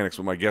understand the mechanics,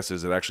 but my guess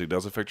is it actually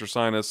does affect your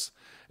sinus.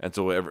 And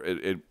so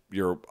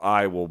your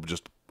eye will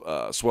just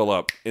swell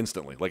up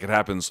instantly. Like it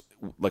happens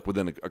like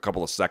within a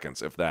couple of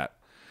seconds, if that.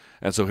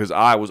 And so his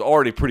eye was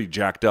already pretty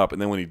jacked up.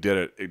 And then when he did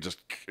it,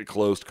 it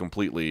closed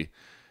completely.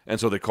 And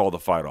so they called the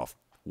fight off.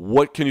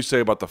 What can you say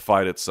about the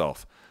fight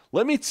itself?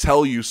 Let me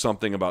tell you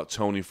something about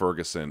Tony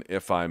Ferguson,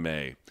 if I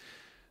may.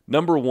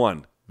 Number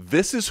one,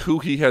 this is who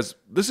he has.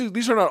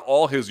 These are not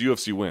all his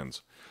UFC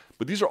wins,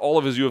 but these are all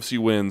of his UFC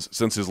wins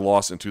since his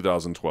loss in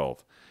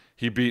 2012.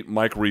 He beat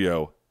Mike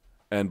Rio,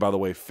 and by the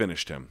way,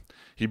 finished him.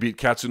 He beat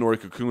Katsunori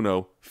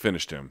Kikuno,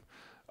 finished him.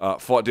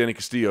 Fought Danny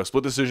Castillo,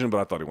 split decision, but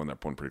I thought he won that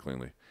point pretty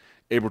cleanly.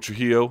 Abel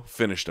Trujillo,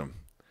 finished him.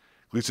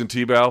 Gleason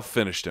Tebow,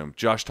 finished him.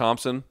 Josh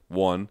Thompson,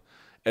 won.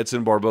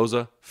 Edson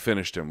Barboza,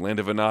 finished him.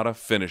 Landa Venata,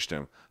 finished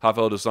him.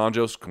 Rafael dos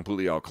Anjos,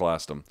 completely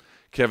outclassed him.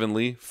 Kevin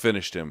Lee,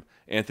 finished him.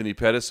 Anthony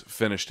Pettis,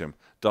 finished him.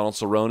 Donald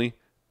Cerrone,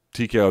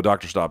 TKO,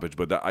 doctor stoppage,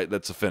 but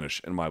that's a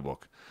finish in my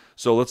book.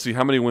 So let's see,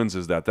 how many wins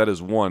is that? That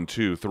is 1,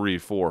 2, 3,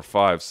 4,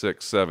 5,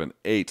 6, 7,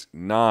 8,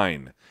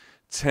 9,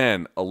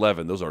 10,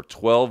 11. Those are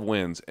 12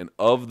 wins, and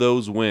of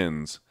those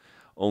wins,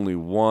 only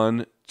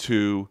 1,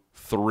 2,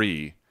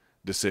 3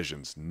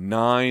 decisions.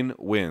 9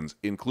 wins,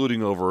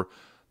 including over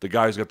the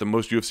guy who's got the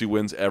most UFC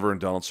wins ever in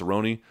Donald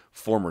Cerrone,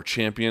 former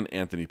champion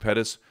Anthony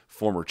Pettis,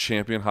 former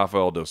champion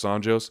Rafael dos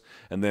Anjos,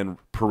 and then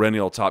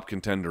perennial top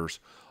contenders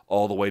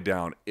all the way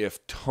down.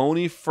 If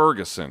Tony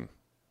Ferguson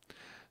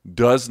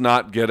does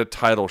not get a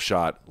title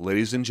shot,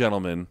 ladies and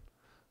gentlemen,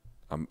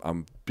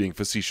 I'm being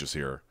facetious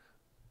here,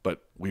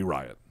 but we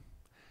riot.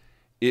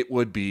 It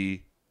would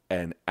be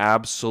an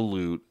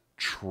absolute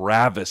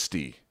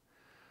travesty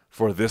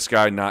for this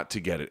guy not to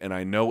get it. And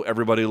I know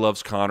everybody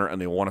loves Conor and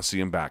they want to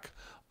see him back.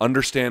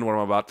 Understand what I'm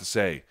about to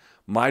say.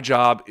 My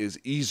job is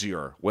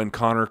easier when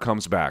Conor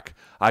comes back.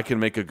 I can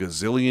make a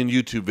gazillion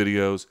YouTube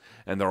videos,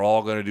 and they're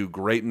all going to do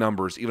great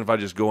numbers, even if I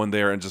just go in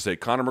there and just say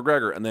Conor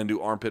McGregor and then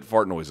do armpit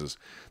fart noises.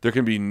 There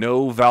can be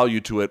no value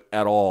to it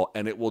at all,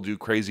 and it will do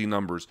crazy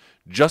numbers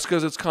just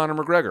because it's Conor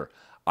McGregor.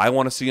 I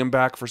want to see him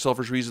back for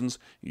selfish reasons.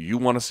 You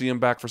want to see him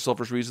back for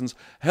selfish reasons.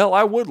 Hell,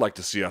 I would like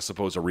to see, I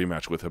suppose, a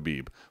rematch with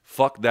Khabib.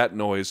 Fuck that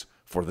noise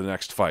for the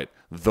next fight.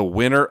 The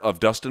winner of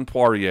Dustin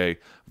Poirier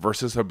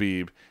versus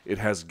Khabib, it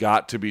has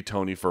got to be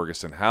Tony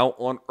Ferguson. How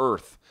on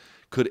earth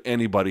could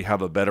anybody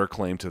have a better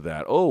claim to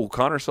that? Oh,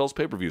 Conor sells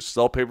pay-per-views.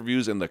 Sell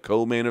pay-per-views in the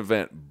co-main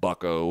event,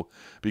 bucko,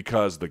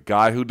 because the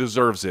guy who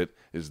deserves it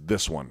is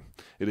this one.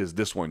 It is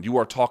this one. You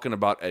are talking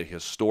about a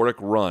historic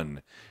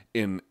run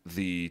in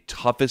the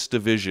toughest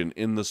division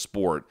in the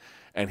sport,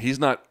 and he's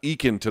not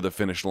eking to the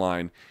finish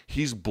line.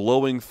 He's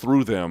blowing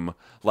through them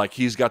like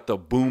he's got the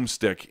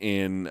boomstick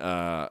in,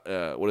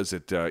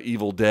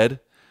 Evil Dead?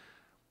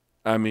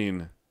 I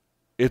mean,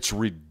 it's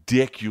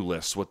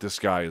ridiculous what this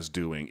guy is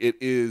doing. It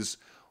is...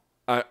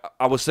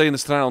 I was saying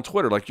this tonight on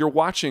Twitter. Like, you're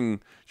watching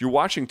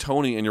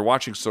Tony and you're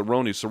watching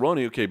Cerrone.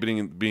 Cerrone, okay,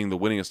 being the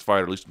winningest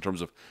fighter, at least in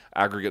terms of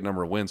aggregate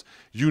number of wins,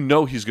 you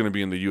know he's going to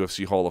be in the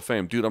UFC Hall of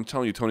Fame. Dude, I'm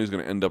telling you, Tony's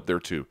going to end up there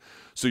too.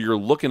 So you're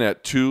looking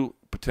at two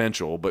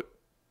potential, but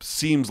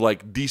seems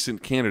like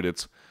decent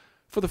candidates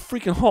for the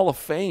freaking Hall of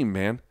Fame,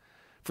 man.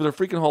 For the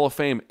freaking Hall of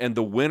Fame, and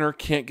the winner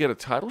can't get a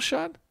title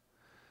shot?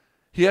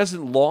 He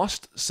hasn't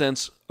lost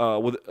since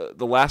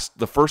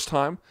the first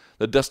time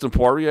that Dustin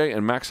Poirier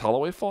and Max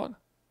Holloway fought?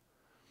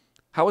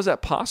 How is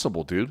that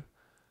possible, dude?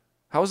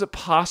 How is it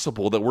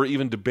possible that we're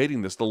even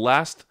debating this? The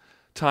last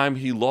time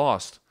he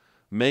lost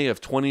May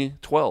of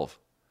 2012.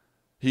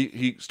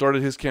 He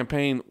started his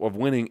campaign of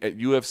winning at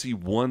UFC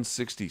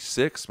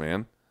 166,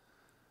 man.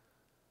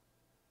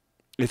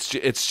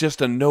 It's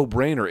just a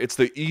no-brainer. It's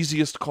the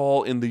easiest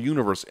call in the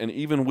universe, and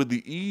even with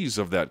the ease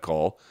of that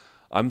call,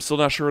 I'm still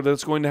not sure that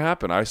it's going to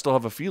happen. I still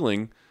have a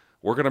feeling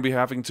we're going to be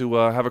having to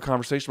have a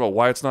conversation about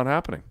why it's not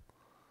happening.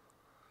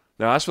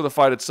 Now, as for the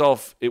fight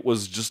itself, it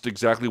was just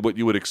exactly what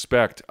you would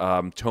expect.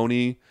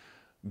 Tony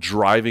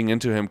driving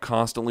into him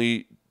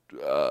constantly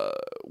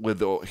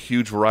with a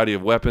huge variety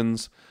of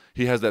weapons.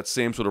 He has that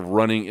same sort of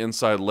running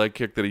inside leg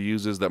kick that he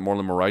uses, that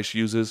Marlon Moraes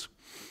uses.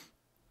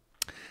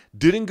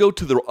 Didn't go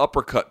to the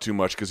uppercut too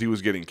much because he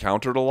was getting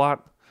countered a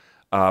lot.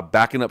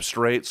 Backing up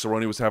straight,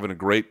 Cerrone was having a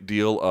great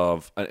deal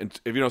of... And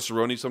if you know,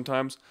 Cerrone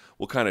sometimes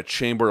will kind of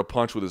chamber a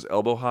punch with his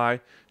elbow high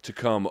to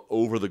come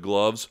over the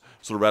gloves.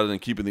 So rather than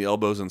keeping the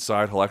elbows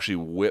inside, he'll actually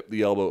whip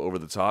the elbow over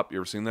the top. You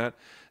ever seen that?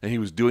 And he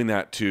was doing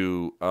that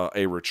to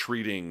a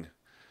retreating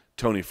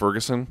Tony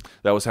Ferguson.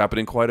 That was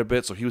happening quite a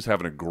bit. So he was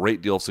having a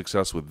great deal of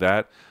success with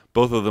that.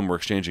 Both of them were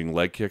exchanging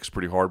leg kicks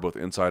pretty hard, both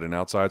inside and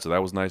outside. So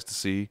that was nice to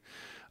see.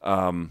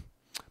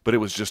 But it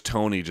was just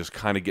Tony just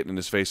kind of getting in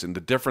his face. And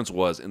the difference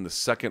was in the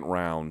second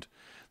round,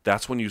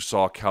 that's when you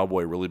saw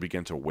Cowboy really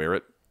begin to wear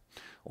it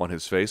on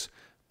his face.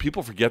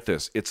 People forget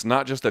this. It's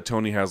not just that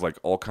Tony has like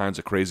all kinds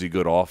of crazy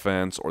good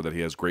offense or that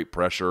he has great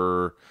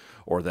pressure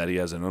or that he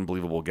has an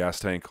unbelievable gas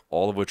tank,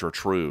 all of which are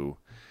true,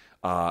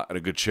 and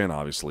a good chin,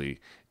 obviously.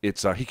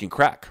 It's he can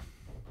crack.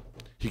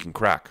 He can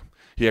crack.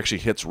 He actually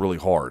hits really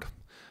hard.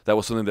 That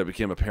was something that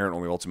became apparent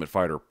on The Ultimate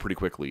Fighter pretty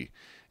quickly.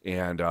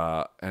 And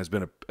has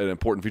been an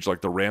important feature,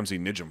 like the Ramsey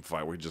Nijam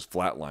fight where he just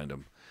flatlined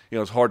him. You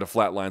know, it's hard to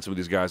flatline some of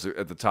these guys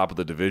at the top of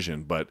the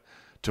division, but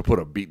to put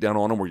a beat down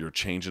on them where you're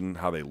changing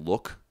how they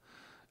look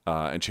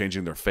and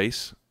changing their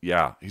face,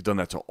 yeah, he's done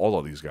that to all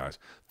of these guys.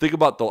 Think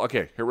about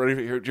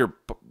here,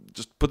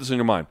 just put this in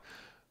your mind.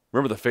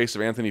 Remember the face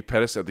of Anthony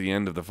Pettis at the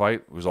end of the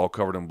fight? It was all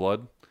covered in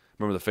blood.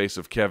 Remember the face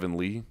of Kevin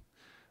Lee?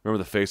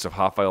 Remember the face of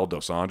Rafael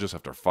Dos Anjos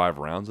after 5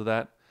 rounds of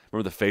that?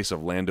 Remember the face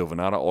of Lando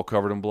Venata all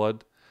covered in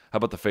blood? How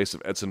about the face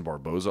of Edson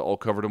Barboza all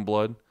covered in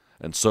blood?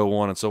 And so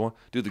on and so on.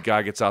 Dude, the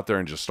guy gets out there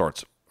and just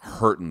starts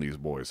hurting these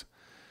boys.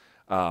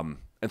 And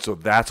so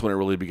that's when it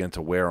really began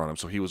to wear on him.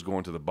 So he was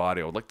going to the body.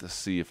 I would like to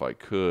see if I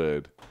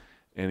could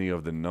any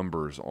of the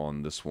numbers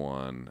on this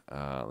one.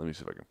 Let me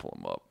see if I can pull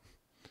them up.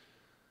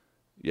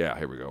 Yeah,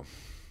 here we go.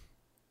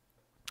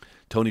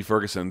 Tony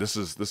Ferguson, this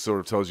sort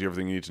of tells you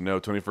everything you need to know.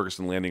 Tony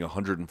Ferguson landing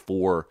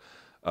 104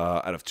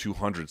 out of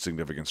 200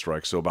 significant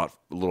strikes, so about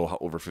a little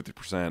over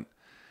 50%.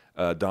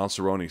 Donald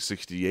Cerrone,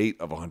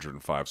 68 of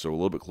 105, so a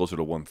little bit closer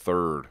to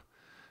 1/3.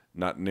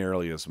 Not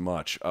nearly as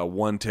much.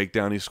 One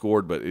takedown he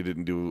scored, but he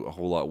didn't do a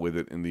whole lot with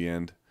it in the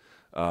end.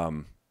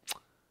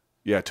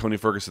 Yeah, Tony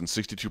Ferguson,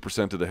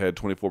 62% to the head,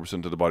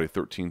 24% to the body,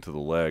 13 to the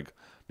leg.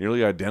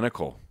 Nearly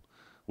identical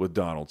with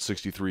Donald.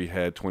 63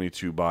 head,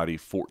 22 body,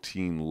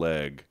 14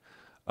 leg.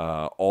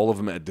 All of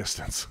them at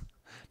distance.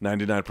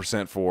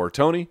 99% for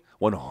Tony,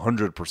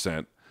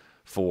 100%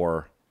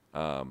 for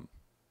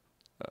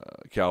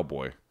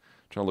Cowboy.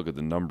 Trying to look at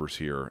the numbers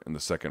here in the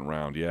second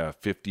round. Yeah,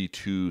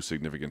 52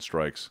 significant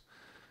strikes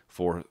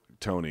for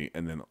Tony,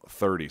 and then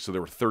 30. So there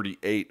were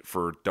 38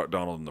 for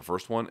Donald in the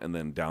first one, and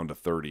then down to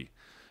 30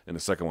 in the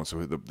second one.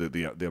 So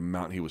the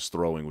amount he was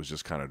throwing was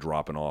just kind of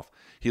dropping off.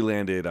 He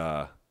landed,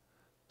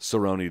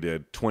 Cerrone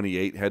did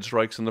 28 head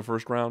strikes in the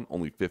first round,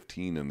 only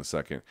 15 in the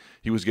second.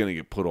 He was getting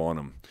it put on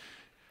him.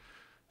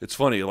 It's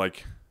funny,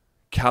 like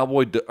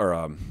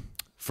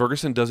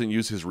Ferguson doesn't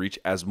use his reach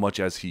as much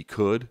as he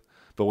could.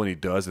 But when he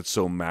does, it's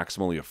so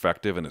maximally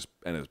effective, and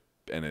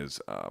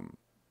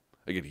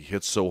again, he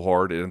hits so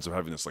hard, it ends up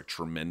having this like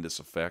tremendous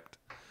effect.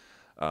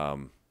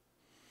 So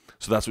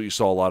that's what you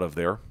saw a lot of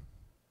there. I'm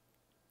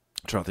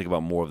trying to think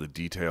about more of the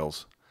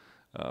details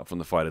from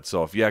the fight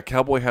itself. Yeah,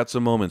 Cowboy had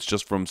some moments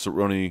just from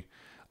Cerrone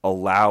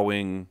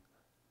allowing,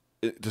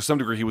 to some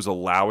degree, he was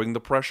allowing the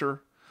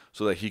pressure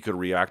so that he could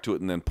react to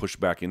it and then push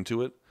back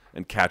into it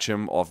and catch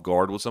him off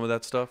guard with some of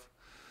that stuff.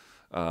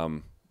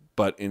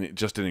 But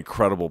just an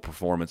incredible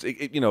performance.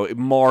 It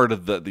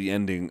marred the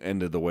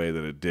ended the way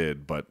that it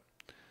did. But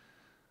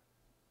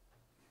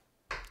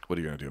what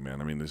are you going to do,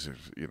 man? I mean, these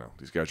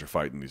guys are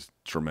fighting these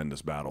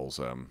tremendous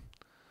battles.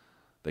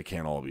 They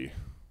can't all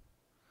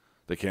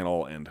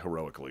end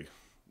heroically.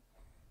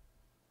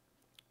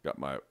 Got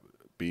my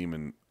Beam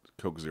and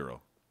Coke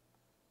Zero.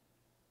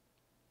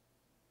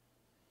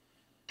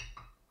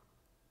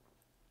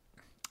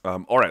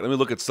 All right, let me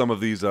look at some of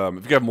these.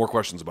 If you have more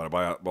questions about it,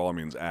 by all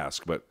means,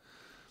 ask. But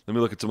let me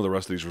look at some of the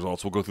rest of these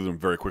results. We'll go through them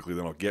very quickly,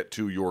 then I'll get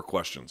to your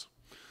questions.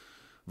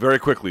 Very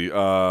quickly,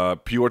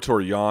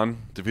 Petr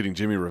Yan defeating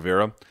Jimmie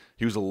Rivera.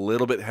 He was a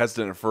little bit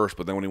hesitant at first,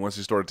 but then once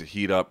he started to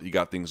heat up, he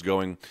got things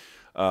going.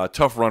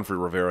 Tough run for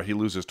Rivera. He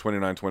loses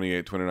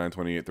 29-28,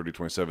 29-28,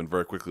 30-27.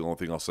 Very quickly, the only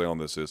thing I'll say on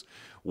this is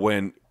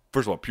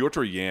first of all,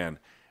 Petr Yan,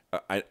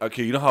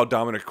 you know how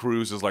Dominic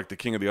Cruz is like the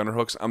king of the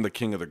underhooks? I'm the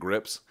king of the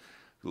grips.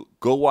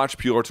 Go watch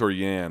Petr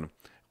Yan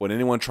When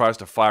anyone tries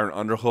to fire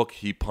an underhook,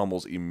 he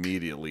pummels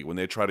immediately. When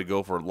they try to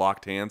go for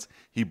locked hands,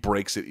 he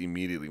breaks it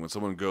immediately. When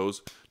someone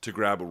goes to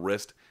grab a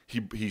wrist,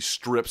 he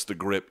strips the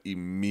grip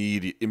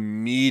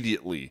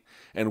immediately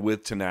and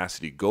with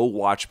tenacity. Go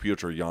watch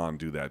Petr Yan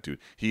do that, dude.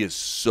 He is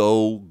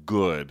so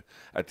good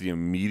at the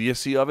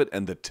immediacy of it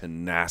and the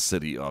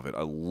tenacity of it.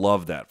 I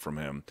love that from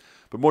him.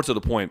 But more to the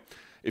point,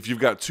 if you've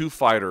got two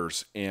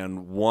fighters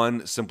and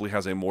one simply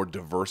has a more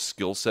diverse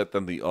skill set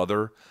than the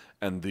other,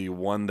 and the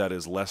one that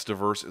is less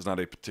diverse is not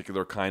a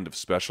particular kind of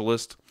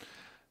specialist,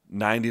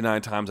 99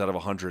 times out of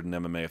 100 in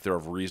MMA, if they're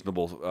of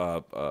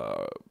reasonable,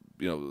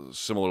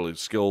 similarly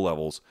skill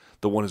levels,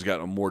 the one who's got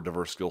a more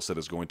diverse skill set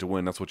is going to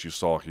win. That's what you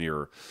saw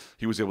here.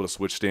 He was able to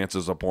switch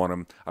stances up on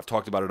him. I've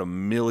talked about it a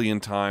million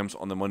times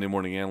on the Monday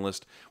Morning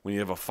Analyst. When you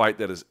have a fight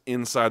that is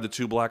inside the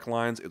two black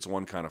lines, it's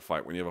one kind of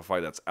fight. When you have a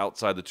fight that's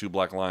outside the two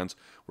black lines,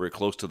 where you're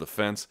close to the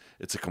fence,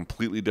 it's a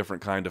completely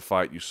different kind of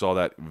fight. You saw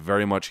that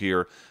very much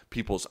here.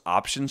 People's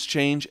options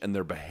change and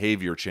their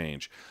behavior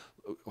change.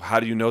 How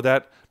do you know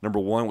that? Number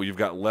one, well, you've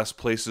got less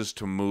places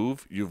to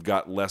move. You've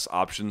got less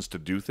options to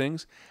do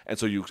things. And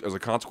so you, as a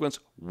consequence,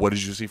 what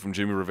did you see from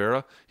Jimmie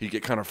Rivera? He'd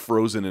get kind of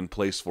frozen in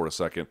place for a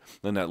second.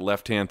 Then that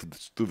left hand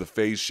through the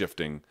phase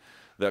shifting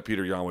that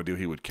Petr Yan would do,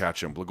 he would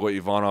catch him. Blagoi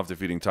Ivanov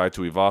defeating Tai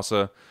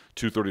Tuivasa.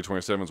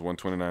 230-27,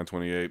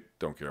 129-28.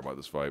 Don't care about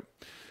this fight.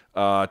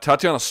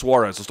 Tatiana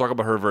Suarez, let's talk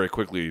about her very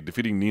quickly,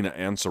 defeating Nina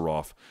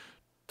Ansaroff.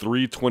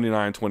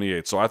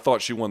 329-28. So I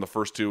thought she won the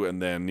first two,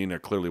 and then Nina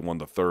clearly won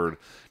the third.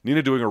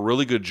 Nina doing a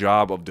really good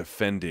job of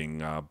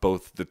defending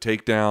both the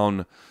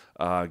takedown,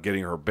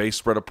 getting her base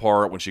spread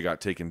apart when she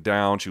got taken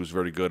down. She was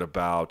very good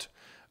about.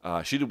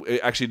 She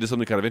actually did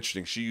something kind of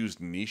interesting. She used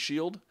knee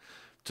shield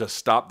to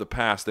stop the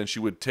pass. Then she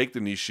would take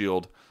the knee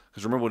shield,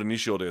 because remember what a knee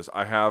shield is.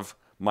 I have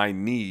my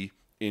knee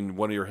in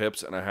one of your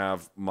hips, and I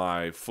have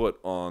my foot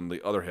on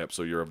the other hip.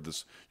 So you have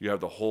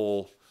the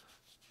whole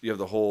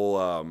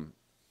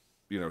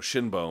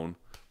shin bone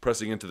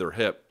pressing into their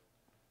hip.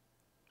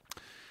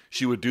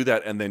 She would do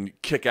that and then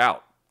kick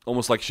out,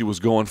 almost like she was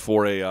going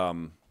for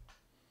the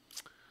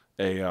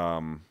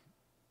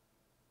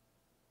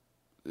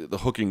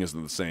hooking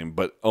isn't the same,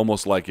 but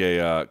almost like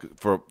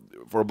for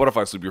a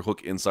butterfly sweep, you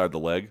hook inside the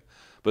leg,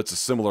 but it's a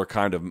similar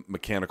kind of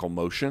mechanical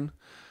motion.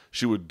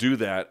 She would do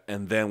that,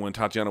 and then when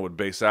Tatiana would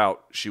base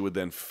out, she would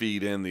then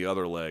feed in the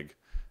other leg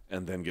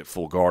and then get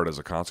full guard as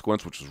a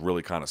consequence, which was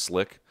really kind of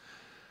slick.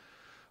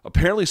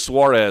 Apparently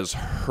Suarez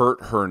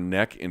hurt her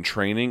neck in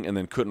training and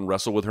then couldn't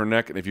wrestle with her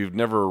neck. And if you've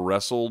never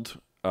wrestled,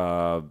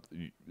 that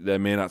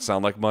may not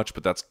sound like much,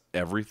 but that's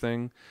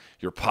everything.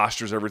 Your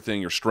posture's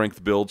everything. Your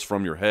strength builds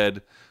from your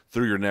head,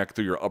 through your neck,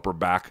 through your upper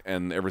back,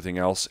 and everything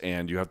else.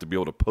 And you have to be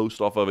able to post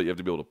off of it. You have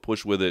to be able to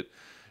push with it.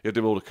 You have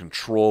to be able to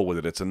control with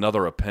it. It's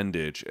another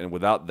appendage. And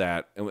without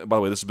that, and by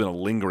the way, this has been a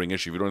lingering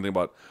issue. If you don't know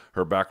anything about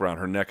her background,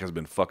 her neck has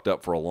been fucked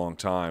up for a long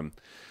time.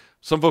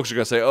 Some folks are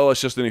going to say, oh, it's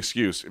just an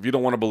excuse. If you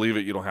don't want to believe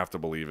it, you don't have to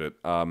believe it.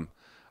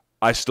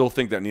 I still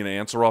think that Nina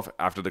Ansaroff,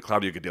 after the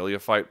Claudia Gadelha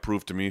fight,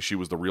 proved to me she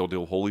was the real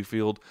deal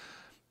Holyfield.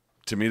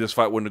 To me, this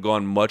fight wouldn't have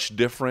gone much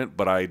different,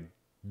 but I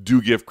do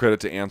give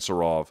credit to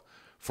Ansaroff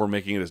for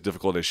making it as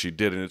difficult as she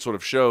did. And it sort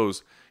of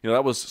shows,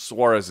 that was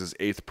Suarez's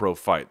 8th pro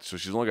fight. So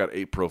she's only got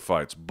 8 pro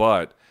fights.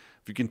 But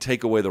if you can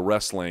take away the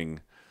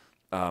wrestling,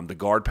 the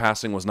guard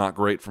passing was not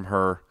great from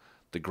her.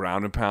 The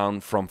ground and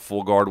pound from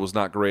full guard was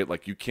not great.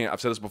 Like, you can't, I've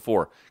said this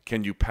before,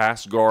 can you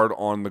pass guard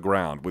on the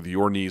ground with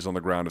your knees on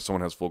the ground if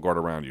someone has full guard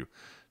around you?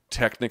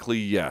 Technically,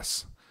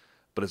 yes,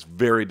 but it's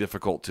very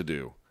difficult to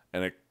do,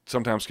 and it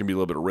sometimes can be a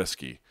little bit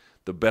risky.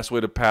 The best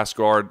way to pass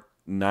guard,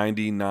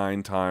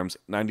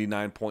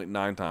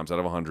 99.9 times out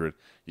of 100,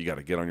 you got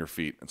to get on your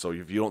feet. And so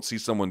if you don't see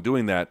someone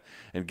doing that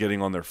and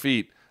getting on their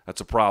feet,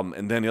 that's a problem.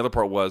 And then the other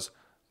part was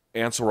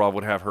Ansaroff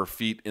would have her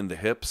feet in the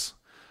hips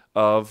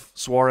of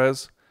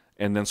Suarez,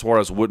 and then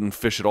Suarez wouldn't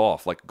fish it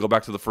off. Like, go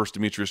back to the first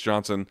Demetrius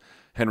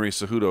Johnson-Henry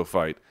Cejudo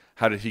fight.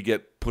 How did he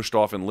get pushed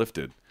off and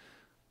lifted?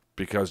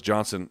 Because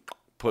Johnson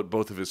put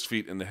both of his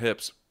feet in the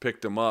hips,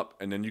 picked him up,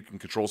 and then you can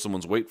control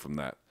someone's weight from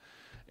that.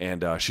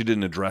 And she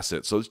didn't address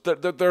it. So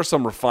there are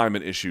some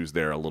refinement issues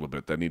there a little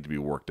bit that need to be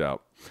worked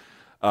out.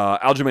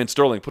 Aljamain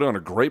Sterling put on a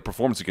great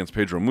performance against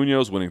Pedro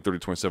Munhoz, winning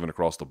 30-27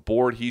 across the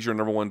board. He's your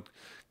number one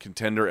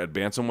contender at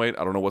bantamweight.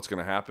 I don't know what's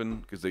going to happen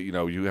because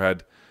you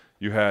had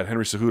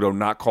Henry Cejudo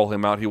not call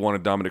him out. He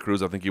wanted Dominic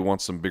Cruz. I think he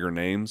wants some bigger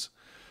names.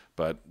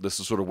 But this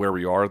is sort of where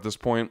we are at this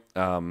point.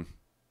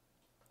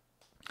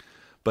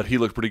 But he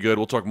looked pretty good.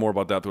 We'll talk more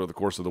about that throughout the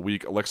course of the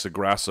week. Alexa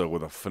Grasso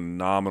with a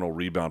phenomenal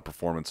rebound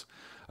performance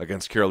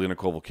against Karolina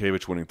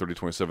Kowalkiewicz, winning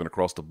 30-27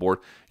 across the board.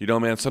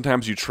 Man,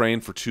 sometimes you train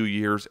for 2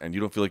 years and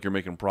you don't feel like you're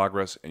making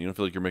progress, and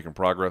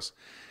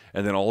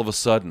then all of a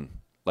sudden,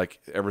 like,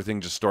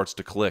 everything just starts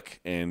to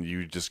click and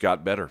you just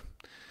got better.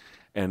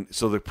 And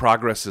so the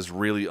progress is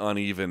really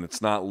uneven.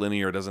 It's not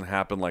linear. It doesn't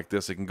happen like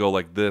this. It can go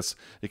like this.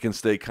 It can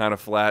stay kind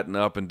of flat and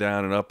up and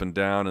down and up and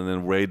down and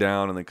then way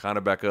down and then kind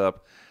of back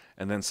up.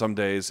 And then some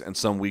days and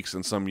some weeks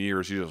and some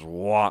years, you just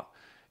walk.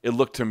 It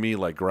looked to me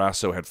like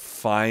Grasso had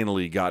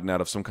finally gotten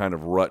out of some kind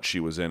of rut she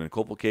was in. And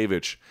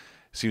Kowalkiewicz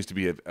seems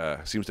to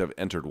have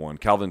entered one.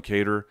 Calvin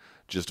Kattar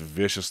just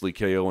viciously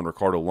KOing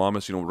Ricardo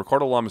Lamas.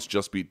 Ricardo Lamas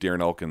just beat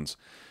Darren Elkins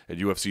at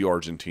UFC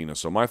Argentina.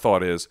 So my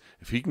thought is,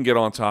 if he can get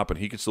on top and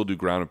he can still do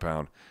ground and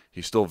pound,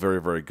 he's still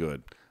very, very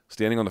good.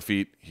 Standing on the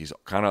feet, he's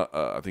kind of,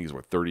 I think he's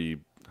 30,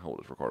 how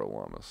old is Ricardo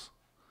Lamas?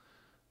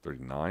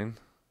 39?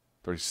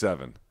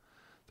 37.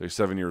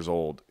 37 years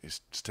old.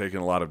 He's just taking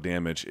a lot of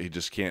damage. He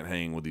just can't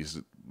hang with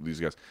these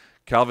guys.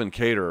 Calvin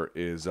Kattar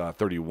is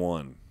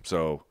 31,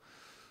 so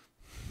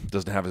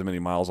doesn't have as many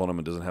miles on him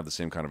and doesn't have the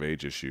same kind of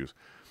age issues.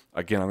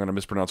 Again, I'm going to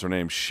mispronounce her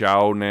name.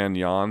 Xiaonan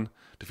Yan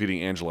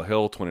defeating Angela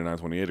Hill,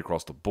 29-28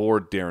 across the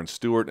board. Darren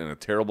Stewart in a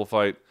terrible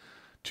fight,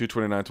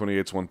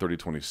 229-28,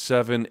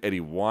 130-27. Eddie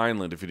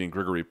Wineland defeating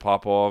Grigory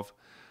Popov.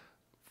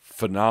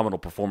 Phenomenal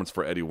performance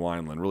for Eddie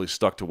Wineland. Really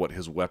stuck to what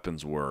his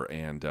weapons were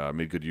and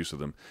made good use of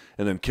them.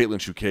 And then Caitlin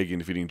Chukagian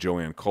defeating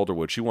Joanne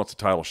Calderwood. She wants a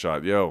title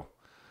shot. Yo,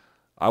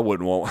 I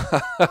wouldn't want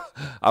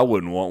I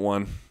wouldn't want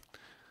one.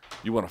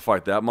 You want to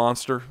fight that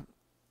monster?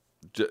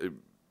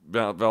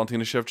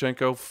 Valentina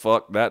Shevchenko?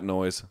 Fuck that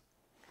noise.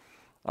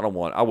 I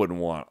wouldn't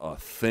want a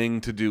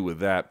thing to do with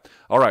that.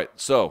 All right,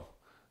 so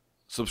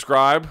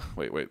subscribe.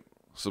 Wait.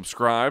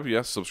 Subscribe.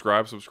 Yes,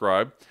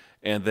 subscribe.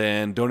 And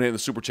then donate in the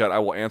super chat. I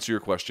will answer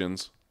your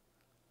questions.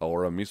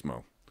 Ahora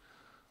mismo.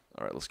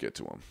 All right, let's get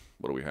to them.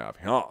 What do we have?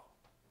 All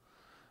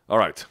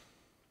right.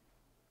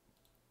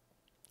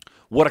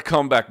 What a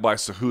comeback by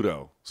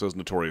Cejudo, says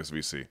Notorious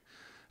VC.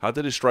 How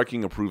did his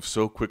striking improve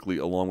so quickly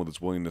along with his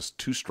willingness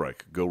to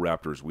strike? Go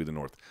Raptors, we the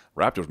North.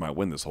 Raptors might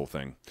win this whole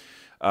thing.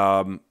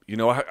 Again,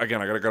 I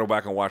got to go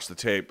back and watch the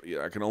tape.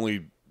 I can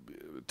only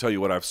tell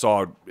you what I've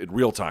saw in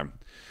real time.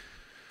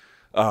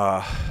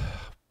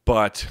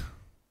 But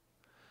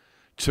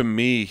to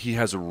me, he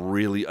has a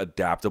really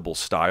adaptable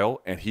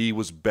style, and he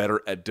was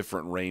better at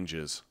different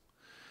ranges.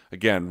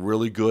 Again,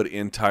 really good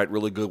in tight,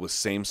 really good with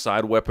same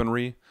side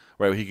weaponry.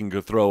 Right, he can go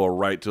throw a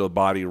right to the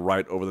body,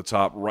 right over the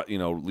top, right,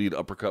 lead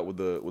uppercut with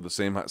the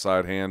same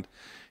side hand.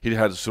 He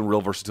had some real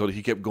versatility.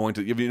 He kept going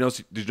to. Did you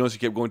notice he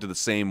kept going to the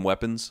same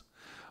weapons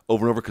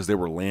over and over because they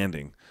were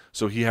landing?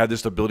 So he had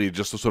this ability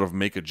just to sort of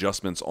make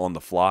adjustments on the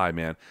fly.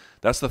 Man,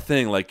 that's the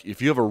thing. Like,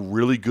 if you have a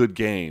really good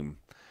game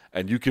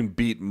and you can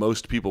beat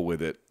most people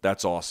with it,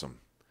 that's awesome.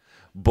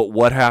 But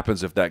what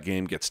happens if that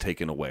game gets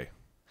taken away?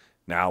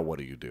 Now what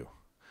do you do?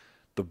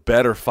 The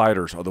better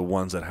fighters are the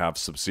ones that have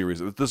some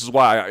serious. This is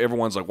why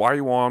everyone's like, why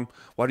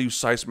do you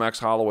size Max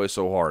Holloway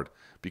so hard?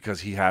 Because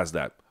he has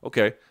that.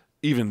 Okay,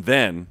 even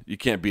then, you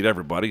can't beat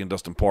everybody, and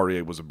Dustin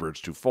Poirier was a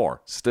bridge too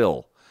far.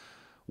 Still,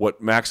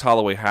 what Max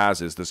Holloway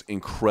has is this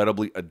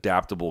incredibly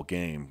adaptable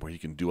game where he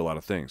can do a lot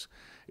of things.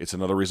 It's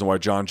another reason why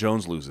John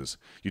Jones loses.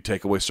 You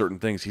take away certain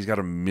things, he's got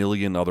a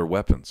million other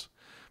weapons.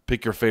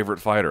 Pick your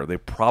favorite fighter. They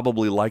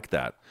probably like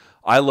that.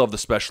 I love the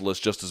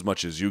specialists just as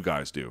much as you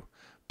guys do.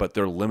 But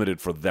they're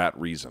limited for that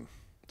reason.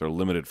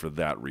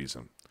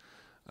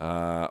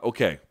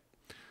 Okay.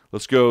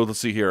 Let's go. Let's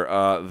see here.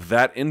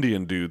 That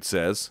Indian dude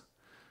says,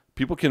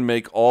 people can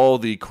make all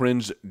the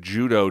cringe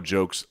judo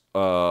jokes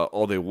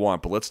all they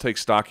want, but let's take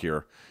stock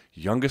here.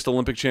 Youngest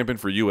Olympic champion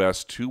for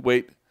U.S.,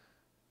 two-weight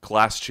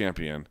class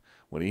champion.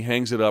 When he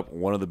hangs it up,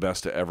 one of the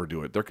best to ever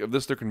do it. There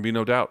can be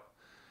no doubt.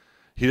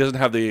 He doesn't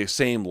have the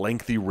same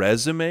lengthy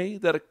resume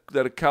that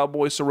a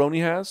Cowboy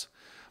Cerrone has,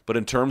 but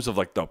in terms of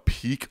like the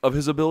peak of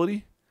his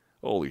ability,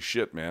 holy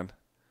shit, man.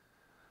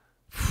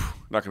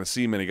 Not going to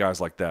see many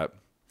guys like that.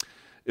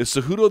 Is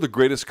Cejudo the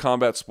greatest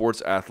combat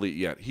sports athlete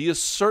yet? He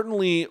is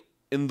certainly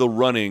in the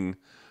running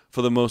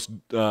for the most,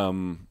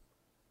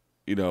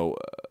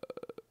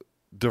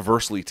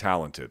 diversely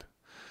talented.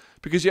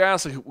 Because you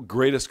ask, like,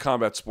 greatest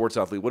combat sports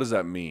athlete, what does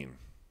that mean?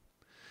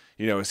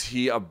 Is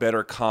he a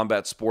better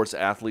combat sports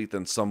athlete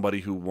than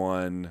somebody who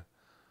won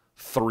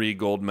 3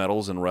 gold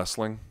medals in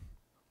wrestling?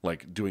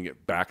 Like, doing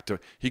it back to...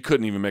 He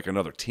couldn't even make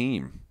another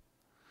team.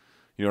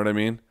 You know what I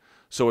mean?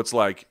 So it's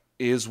like,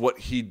 is what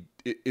Henry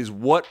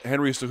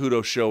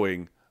Cejudo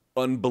showing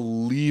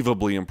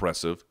unbelievably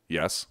impressive?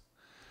 Yes.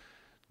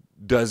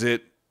 Does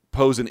it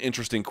pose an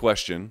interesting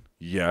question?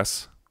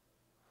 Yes.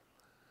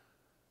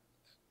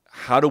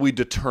 How do we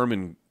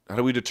determine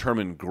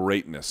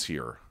greatness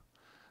here?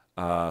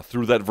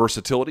 Through that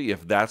versatility?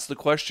 If that's the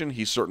question,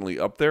 he's certainly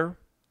up there.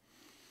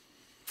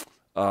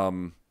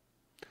 But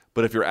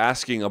if you're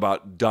asking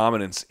about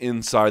dominance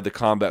inside the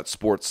combat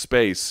sports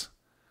space,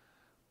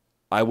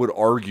 I would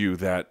argue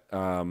that,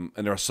 and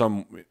there are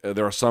some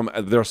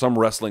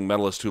wrestling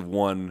medalists who've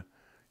won,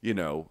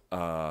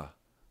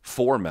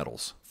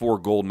 4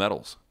 gold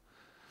medals.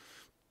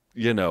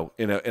 In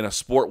a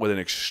sport with an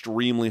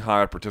extremely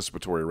high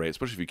participatory rate,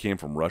 especially if you came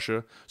from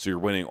Russia, so you're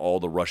winning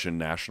all the Russian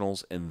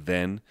nationals, and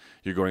then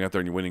you're going out there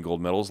and you're winning gold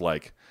medals.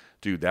 Like,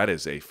 dude, that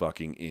is a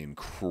fucking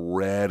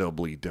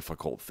incredibly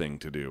difficult thing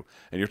to do.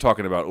 And you're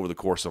talking about over the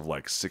course of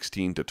like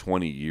 16 to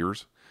 20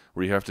 years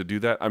where you have to do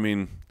that. I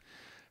mean,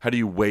 how do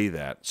you weigh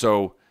that?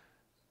 So,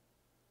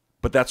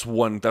 but that's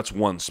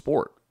one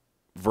sport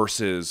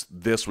versus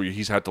this where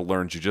he's had to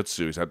learn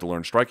jiu-jitsu, he's had to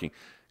learn striking.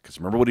 Because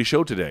remember what he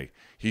showed today.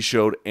 He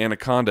showed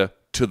Anaconda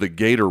to the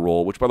Gator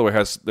roll, which, by the way,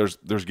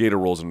 there's Gator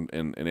rolls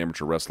in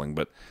amateur wrestling,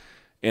 but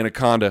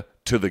Anaconda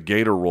to the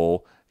Gator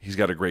roll. He's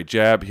got a great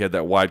jab. He had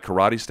that wide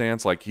karate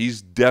stance. Like,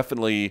 he's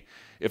definitely,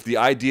 if the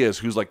idea is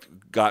who's like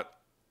got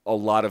a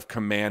lot of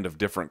command of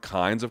different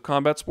kinds of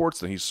combat sports,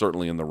 then he's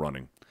certainly in the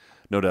running.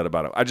 No doubt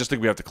about it. I just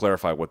think we have to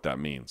clarify what that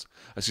means.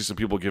 I see some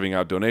people giving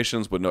out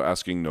donations, but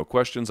asking no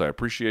questions. I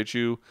appreciate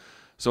you.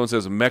 Someone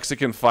says,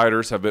 Mexican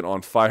fighters have been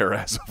on fire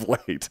as of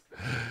late.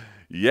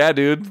 Yeah,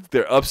 dude.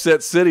 They're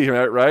upset city,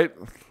 right?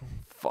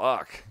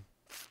 Fuck.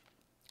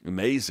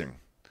 Amazing.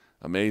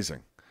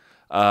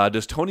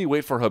 Does Tony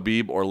wait for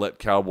Khabib or let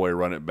Cowboy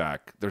run it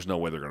back? There's no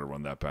way they're going to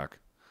run that back.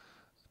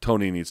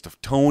 Dude,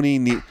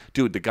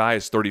 the guy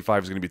is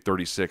 35, he's going to be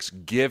 36.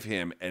 Give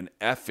him an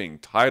effing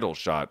title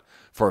shot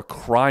for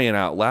crying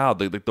out loud.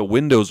 The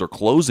windows are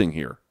closing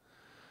here.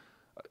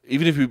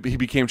 Even if he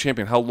became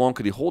champion, how long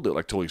could he hold it?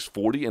 Like till he's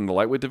 40 in the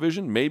lightweight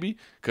division? Maybe,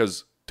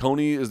 because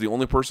Tony is the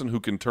only person who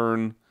can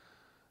turn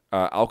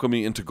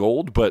alchemy into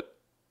gold. But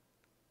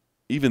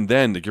even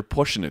then, like, you're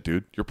pushing it,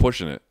 dude. You're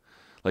pushing it.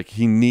 Like,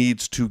 he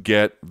needs to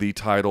get the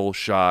title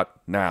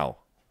shot now.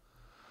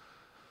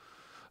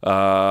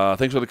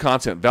 Thanks for the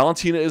content.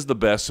 Valentina is the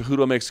best.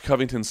 Cejudo makes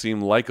Covington seem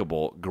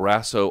likable.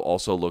 Grasso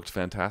also looked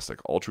fantastic.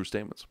 All true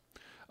statements.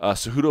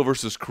 Cejudo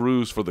versus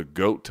Cruz for the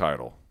GOAT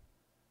title.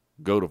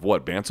 GOAT of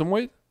what?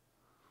 Bantamweight?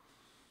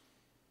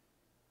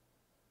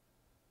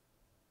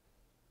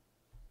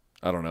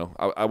 I don't know.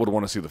 I would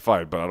want to see the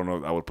fight, but I don't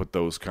know. I would put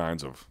those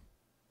kinds of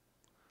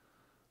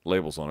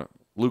labels on it.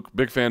 Luke,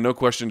 big fan, no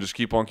question. Just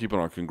keep on keeping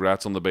on.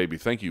 Congrats on the baby.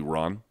 Thank you,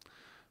 Ron.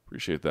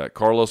 Appreciate that.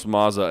 Carlos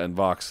Maza and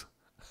Vox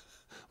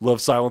love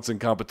silencing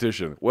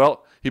competition.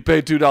 Well, he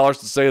paid $2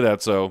 to say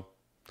that, so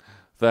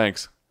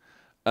thanks.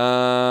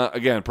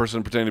 Again,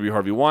 person pretending to be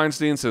Harvey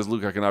Weinstein says,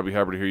 Luke, I cannot be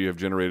happy to hear you have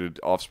generated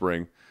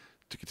offspring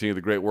to continue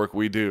the great work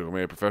we do.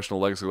 May a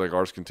professional legacy like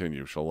ours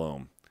continue.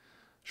 Shalom.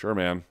 Sure,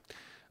 man.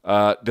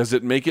 Does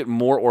it make it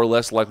more or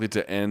less likely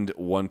to end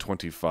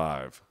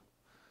 125?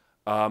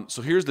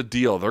 So here's the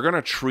deal. They're going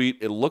to treat,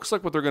 it looks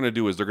like what they're going to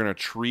do is they're going to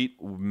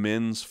treat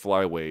men's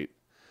flyweight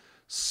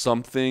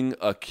something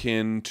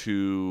akin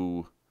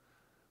to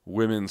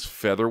women's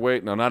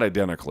featherweight. Now, not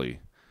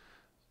identically,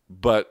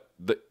 but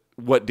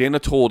what Dana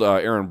told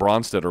Aaron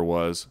Bronstetter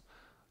was,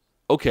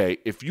 okay,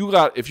 if you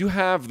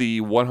have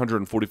the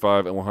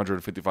 145 and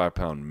 155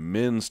 pound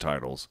men's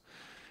titles,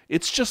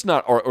 it's just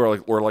not, or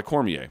like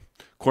Cormier.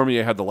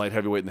 Cormier had the light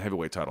heavyweight and the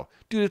heavyweight title.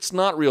 Dude, it's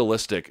not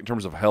realistic in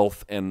terms of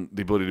health and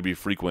the ability to be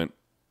frequent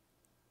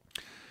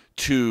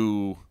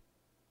to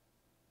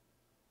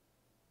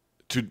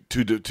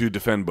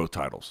defend both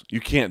titles. You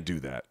can't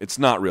do that. It's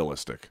not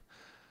realistic.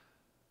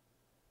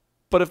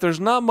 But if there's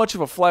not much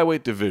of a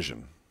flyweight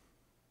division,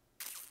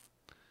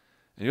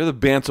 and you're the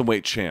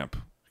bantamweight champ,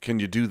 can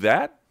you do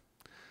that?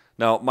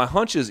 Now, my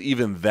hunch is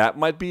even that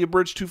might be a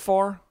bridge too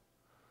far,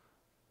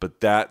 but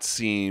that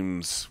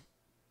seems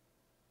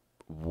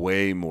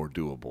way more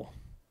doable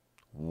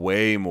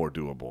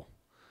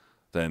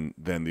than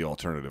the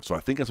alternative. So I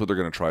think that's what they're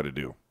going to try to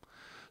do.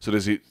 So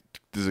does it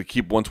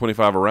keep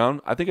 125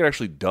 around? I think it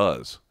actually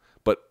does.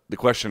 But the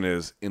question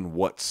is, in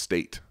what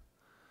state?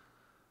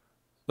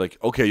 Like,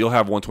 okay, you'll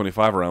have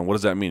 125 around. What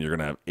does that mean? You're going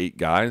to have 8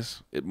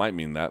 guys? It might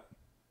mean that.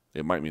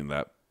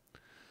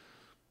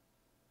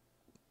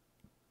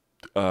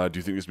 Do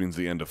you think this means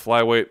the end of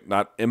flyweight?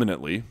 Not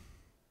imminently.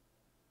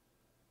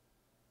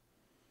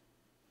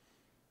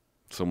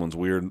 Someone's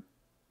weird.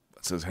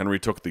 It says Henry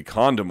took the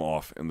condom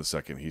off in the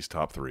second. He's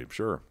top 3.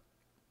 Sure.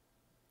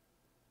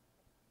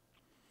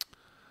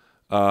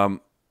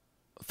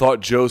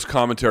 Thought Joe's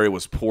commentary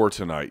was poor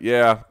tonight.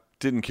 Yeah,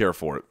 didn't care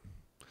for it.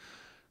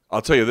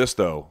 I'll tell you this,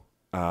 though.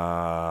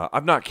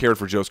 I've not cared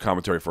for Joe's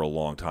commentary for a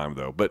long time,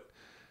 though. But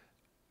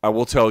I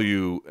will tell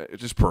you,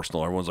 it's just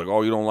personal. Everyone's like,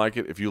 oh, you don't like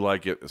it? If you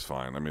like it, it's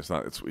fine. I mean,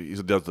 he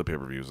does the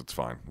pay-per-views. It's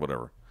fine.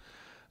 Whatever.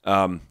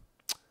 I'll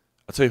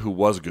tell you who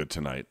was good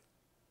tonight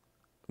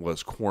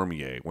was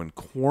Cormier. When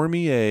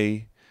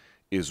Cormier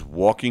is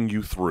walking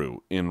you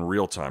through in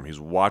real time, he's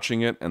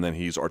watching it, and then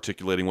he's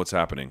articulating what's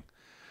happening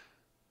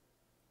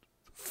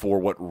for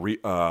what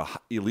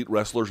elite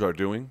wrestlers are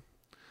doing.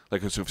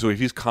 Like, so if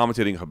he's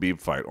commentating a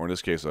Khabib fight, or in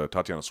this case, a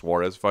Tatiana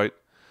Suarez fight,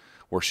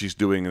 where she's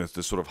doing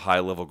this sort of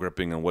high-level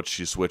gripping and what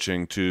she's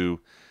switching to,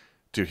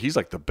 he's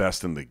like the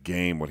best in the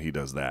game when he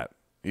does that.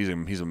 He's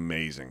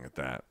amazing at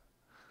that.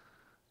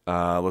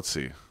 Let's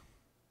see.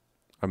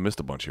 I missed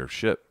a bunch here.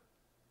 Shit.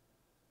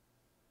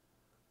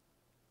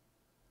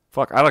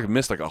 Fuck, I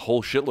missed a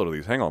whole shitload of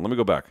these. Hang on, let me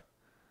go back.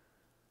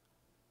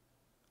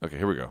 Okay,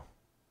 here we go.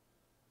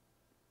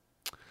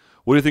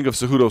 What do you think of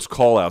Cejudo's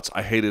call-outs?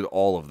 I hated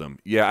all of them.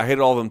 Yeah, I hated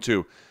all of them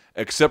too,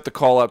 except the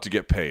call-out to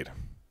get paid.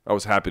 I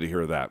was happy to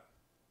hear that.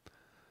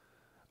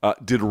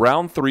 Did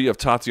round 3 of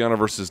Tatiana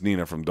versus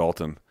Nina from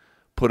Dalton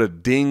put a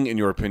ding, in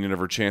your opinion, of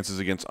her chances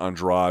against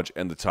Andrade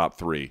and the top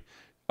 3?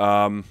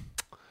 In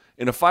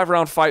a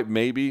 5-round fight,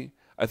 maybe.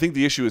 I think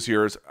the issue is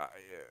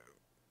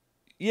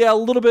yeah, a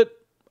little bit.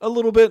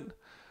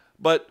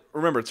 But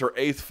remember, it's her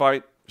 8th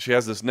fight. she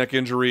has this neck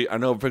injury. I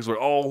know people are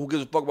like, oh, who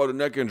gives a fuck about a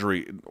neck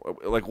injury?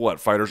 Like what?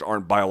 Fighters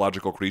aren't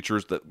biological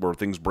creatures where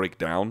things break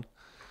down.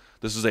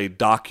 This is a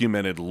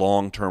documented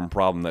long-term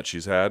problem that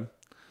she's had.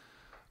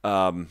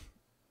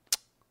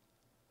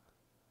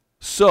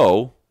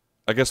 So,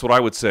 I guess what I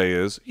would say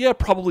is, yeah,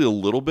 probably a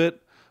little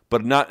bit,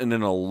 but not in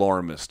an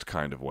alarmist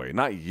kind of way.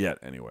 Not yet,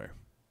 anyway.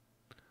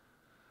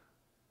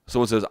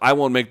 Someone says, I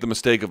won't make the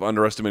mistake of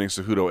underestimating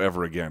Cejudo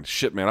ever again.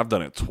 Shit, man, I've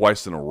done it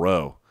twice in a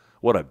row.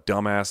 What a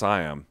dumbass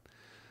I am.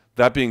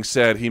 That being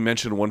said, he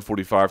mentioned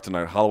 145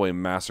 tonight. Holloway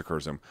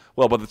massacres him.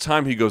 Well, by the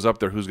time he goes up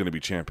there, who's going to be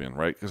champion,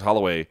 right? Because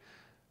Holloway,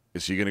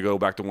 is he going to go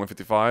back to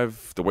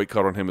 155? The weight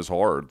cut on him is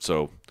hard,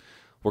 so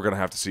we're going to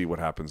have to see what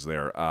happens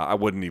there. I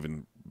wouldn't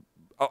even...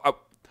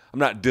 I'm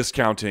not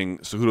discounting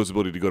Cejudo's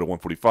ability to go to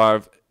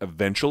 145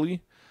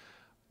 eventually.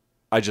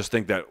 I just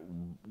think that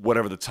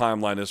whatever the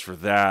timeline is for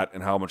that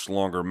and how much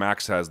longer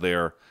Max has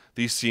there,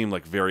 these seem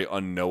like very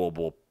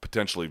unknowable,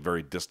 potentially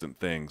very distant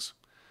things.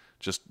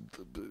 Just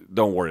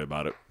don't worry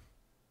about it.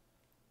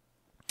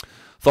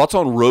 Thoughts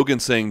on Rogan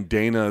saying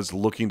Dana is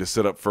looking to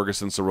set up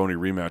Ferguson-Cerrone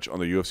rematch on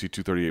the UFC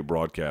 238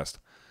 broadcast?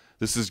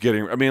 This is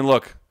getting... I mean,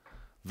 look,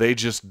 they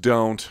just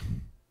don't...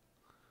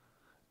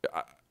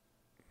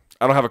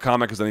 I don't have a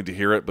comment because I need to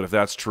hear it, but if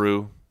that's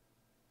true...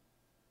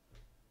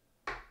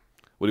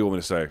 What do you want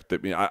me to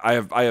say?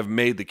 I have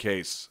made the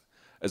case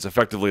as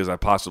effectively as I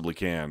possibly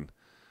can,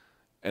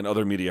 and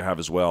other media have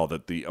as well,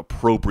 that the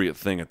appropriate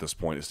thing at this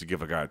point is to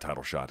give a guy a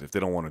title shot. If they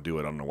don't want to do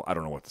it, I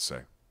don't know what to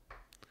say.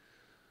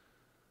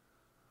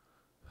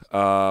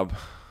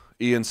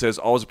 Ian says,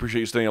 always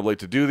appreciate you staying up late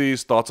to do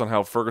these. Thoughts on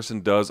how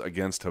Ferguson does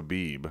against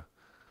Khabib?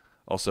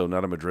 Also,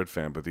 not a Madrid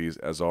fan, but these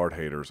Azard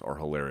haters are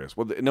hilarious.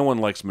 Well, no one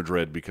likes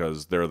Madrid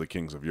because they're the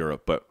kings of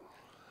Europe, but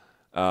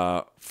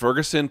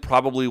Ferguson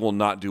probably will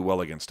not do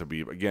well against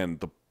Khabib. Again,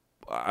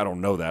 I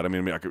don't know that.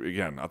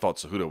 I thought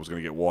Cejudo was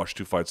going to get washed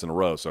 2 fights in a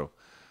row, so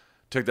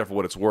take that for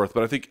what it's worth.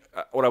 But I think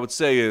what I would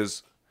say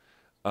is,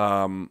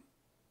 if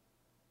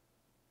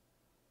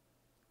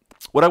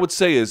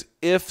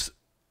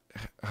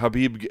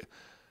Khabib,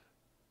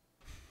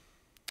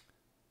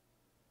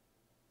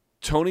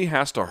 Tony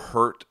has to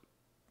hurt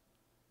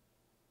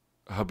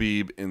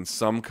Khabib in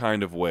some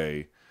kind of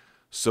way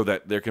so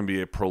that there can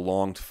be a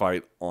prolonged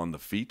fight on the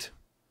feet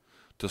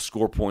to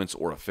score points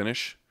or a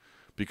finish.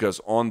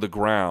 Because on the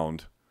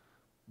ground,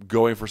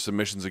 going for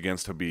submissions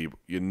against Khabib,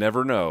 you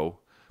never know,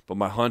 but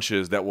my hunch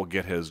is that will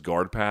get his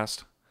guard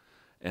passed,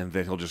 and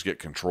then he'll just get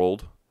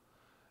controlled.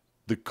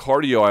 The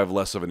cardio I have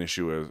less of an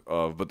issue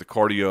of, but the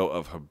cardio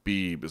of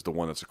Khabib is the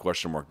one that's a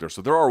question mark there.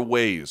 So there are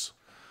ways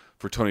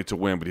for Tony to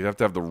win, but he'd have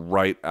to have the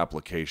right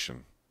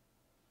application.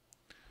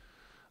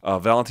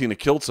 Valentina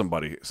killed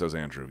somebody, says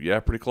Andrew. Yeah,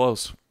 pretty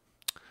close.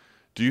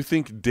 Do you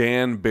think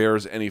Dan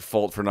bears any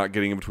fault for not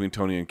getting in between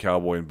Tony and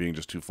Cowboy and being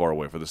just too far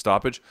away for the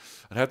stoppage?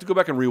 I'd have to go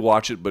back and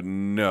rewatch it, but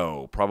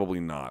no, probably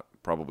not.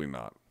 Probably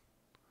not.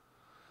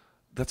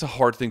 That's a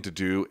hard thing to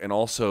do, and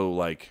also,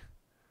 like,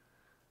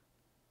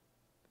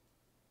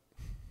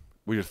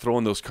 when you're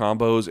throwing those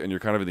combos and you're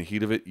kind of in the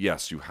heat of it,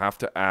 yes, you have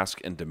to ask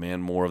and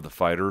demand more of the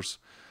fighters,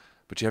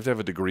 but you have to have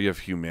a degree of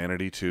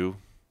humanity too.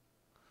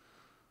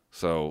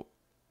 So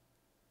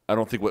I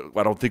don't think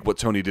what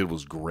Tony did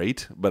was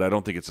great, but I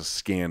don't think it's a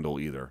scandal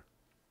either.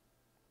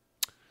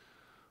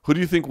 Who do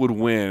you think would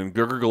win,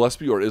 Gerger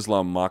Gillespie or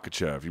Islam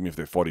Makhachev? You mean if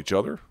they fought each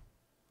other?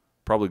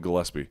 Probably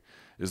Gillespie.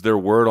 Is there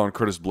word on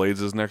Curtis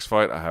Blades' next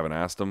fight? I haven't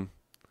asked him.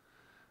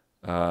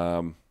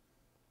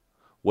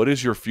 What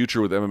is your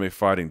future with MMA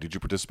fighting? Did you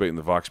participate in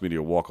the Vox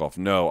Media walk-off?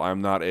 No,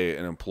 I'm not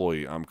an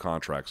employee. I'm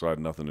contract, so I have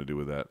nothing to do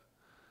with that.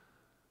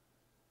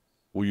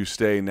 Will you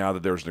stay now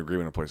that there's an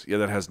agreement in place? Yeah,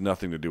 that has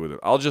nothing to do with it.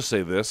 I'll just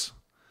say this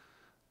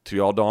to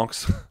y'all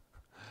donks.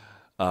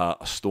 A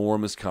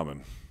storm is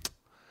coming.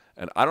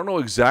 And I don't know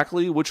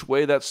exactly which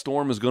way that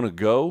storm is going to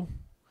go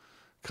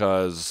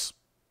because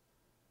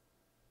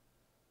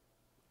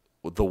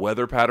the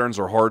weather patterns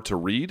are hard to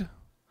read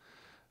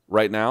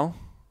right now.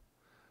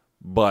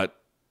 But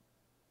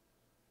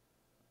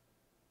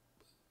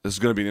this is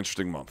going to be an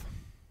interesting month.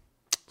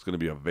 It's going to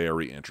be a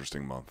very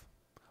interesting month.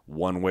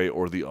 One way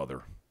or the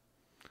other.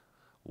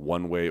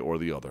 One way or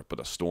the other. But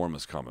a storm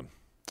is coming.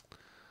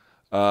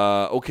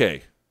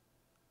 Okay.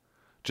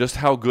 Just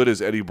how good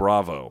is Eddie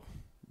Bravo?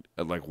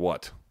 At like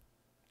what?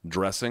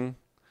 Dressing?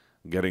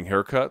 Getting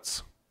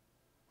haircuts?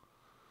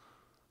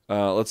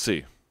 Let's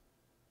see.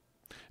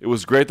 It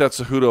was great that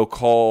Cejudo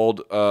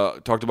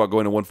talked about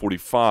going to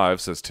 145,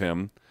 says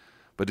Tim.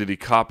 But did he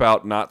cop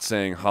out not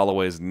saying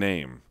Holloway's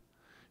name?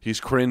 He's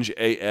cringe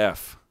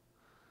AF.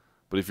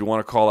 But if you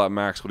want to call out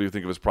Max, what do you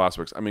think of his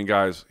prospects? I mean,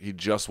 guys, he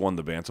just won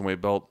the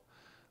bantamweight belt.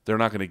 They're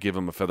not going to give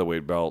him a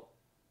featherweight belt,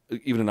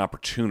 even an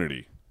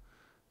opportunity,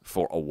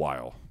 for a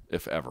while,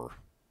 if ever.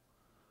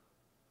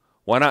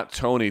 Why not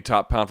Tony,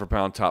 top pound for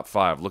pound, top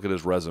 5? Look at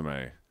his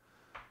resume.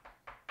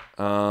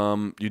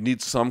 You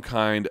need some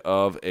kind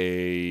of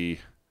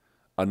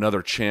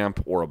another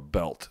champ or a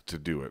belt to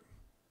do it.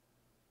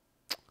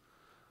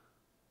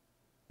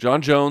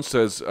 John Jones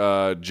says,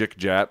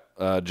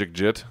 Jik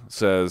Jit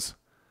says,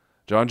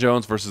 John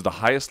Jones versus the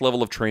highest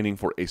level of training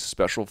for a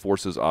special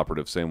forces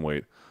operative, same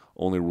weight.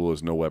 Only rule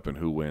is no weapon.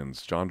 Who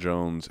wins? John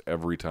Jones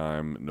every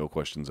time, no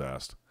questions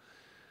asked.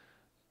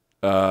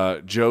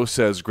 Joe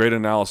says, great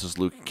analysis,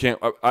 Luke.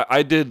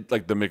 I did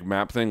like the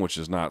McMap thing, which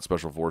is not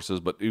special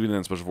forces, but even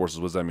in special forces,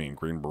 what does that mean?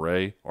 Green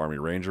Beret, Army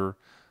Ranger,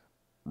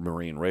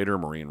 Marine Raider,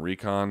 Marine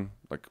Recon?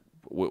 Like,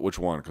 which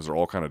one? Because they're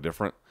all kind of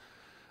different.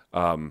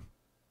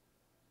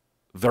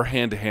 Their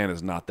hand-to-hand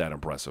is not that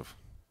impressive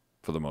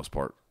for the most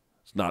part.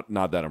 It's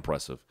not that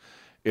impressive.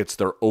 It's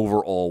their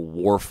overall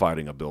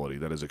war-fighting ability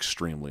that is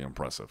extremely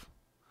impressive.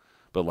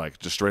 But, like,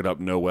 just straight up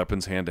no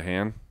weapons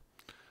hand-to-hand,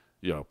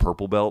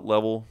 purple belt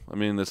level. I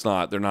mean,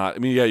 they're not. I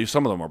mean, yeah,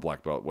 some of them are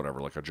black belt,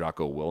 whatever, like a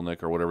Jocko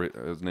Willnick or whatever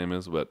his name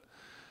is. But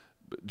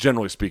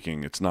generally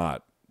speaking, it's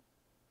not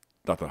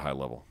that high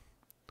level.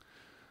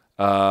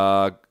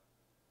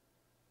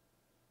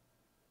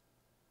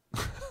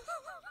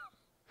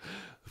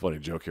 Funny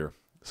joke here.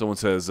 Someone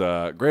says,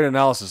 great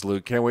analysis,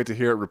 Luke. Can't wait to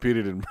hear it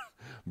repeated in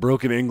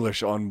broken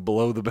English on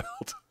Below the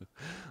Belt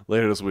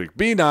later this week.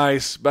 Be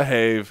nice.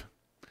 Behave.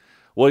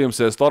 William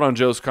says, thought on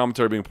Joe's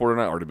commentary being important.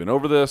 I've already been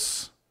over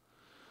this.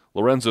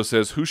 Lorenzo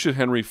says, who should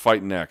Henry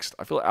fight next?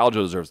 I feel Aljo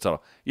deserves the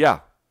title. Yeah.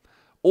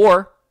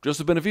 Or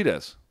Joseph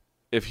Benavidez,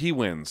 if he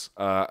wins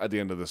at the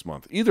end of this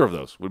month. Either of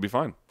those would be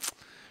fine.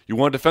 You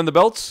want to defend the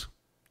belts?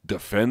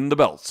 Defend the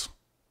belts.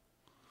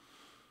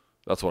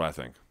 That's what I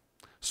think.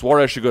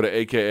 Suarez should go to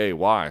AKA.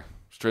 Why?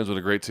 She trains with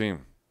a great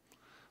team.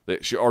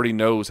 She already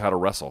knows how to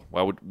wrestle.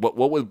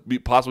 What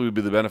would possibly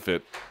be the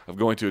benefit of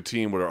going to a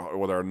team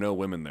where there are no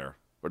women there?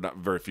 Or not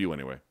very few,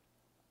 anyway.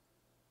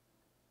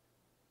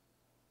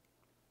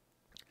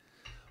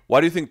 Why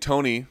do you think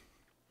Tony...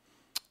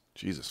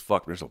 Jesus,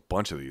 fuck, there's a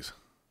bunch of these.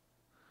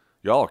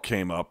 Y'all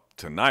came up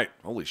tonight.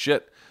 Holy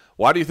shit.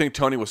 Why do you think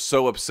Tony was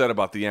so upset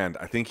about the end?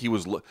 I think he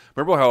was...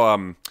 Remember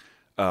how...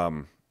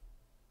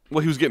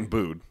 he was getting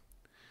booed.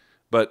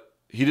 But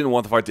he didn't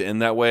want the fight to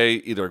end that way,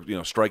 either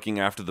striking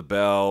after the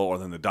bell or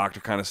then the doctor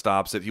kind of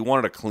stops it. He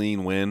wanted a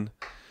clean win.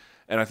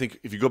 And I think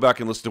if you go back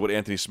and listen to what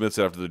Anthony Smith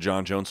said after the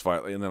John Jones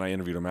fight, and then I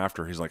interviewed him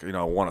after, he's like,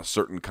 I want a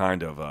certain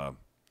kind of,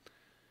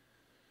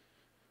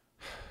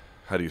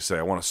 how do you say?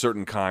 I want a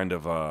certain kind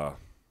of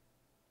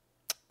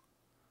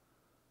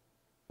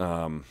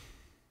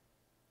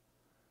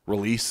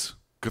release,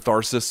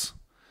 catharsis,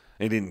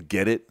 and he didn't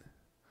get it.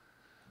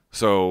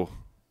 So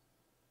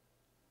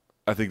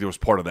I think there was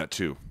part of that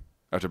too,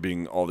 after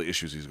being all the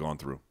issues he's gone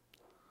through.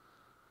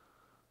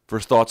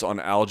 First thoughts on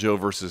Aljo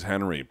versus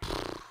Henry.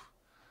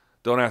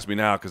 Don't ask me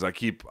now because I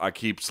keep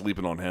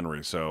sleeping on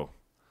Henry, so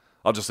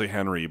I'll just say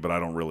Henry, but I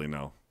don't really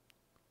know.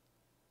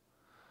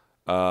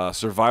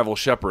 Survival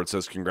Shepherd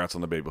says, congrats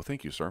on the baby. Well,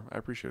 thank you, sir. I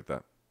appreciate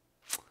that.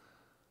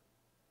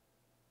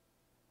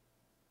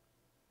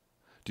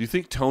 Do you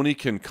think Tony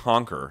can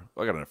conquer?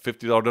 I got a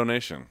 $50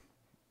 donation.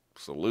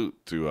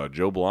 Salute to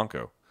Joe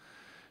Blanco.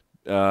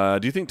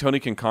 Do you think Tony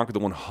can conquer the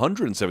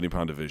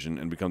 170-pound division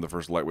and become the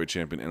first lightweight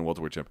champion and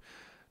welterweight champion?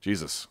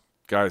 Jesus.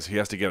 Guys, he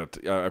has to get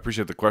I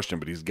appreciate the question,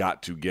 but he's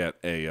got to get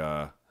he's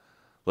got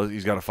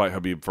to fight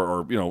Khabib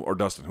or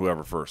Dustin,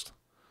 whoever first.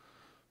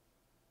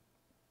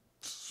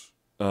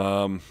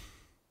 What's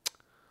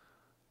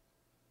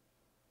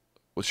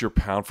your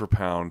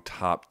pound-for-pound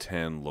top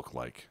 10 look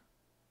like?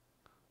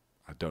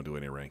 I don't do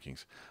any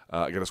rankings.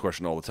 I get this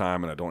question all the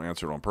time, and I don't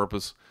answer it on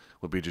purpose.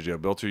 What BJJ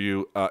built are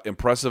you?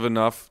 Impressive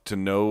enough to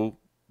know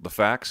the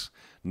facts,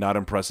 not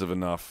impressive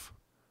enough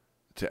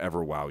to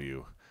ever wow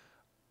you.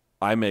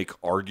 I make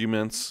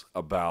arguments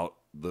about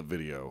the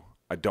video.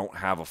 I don't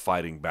have a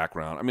fighting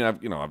background. I mean,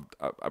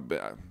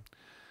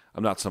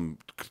 I'm not some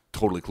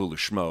totally clueless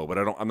schmo, but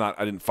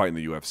I didn't fight in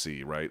the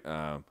UFC, right?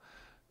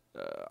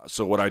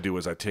 So what I do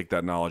is I take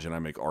that knowledge and I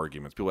make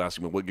arguments. People ask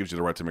me, what gives you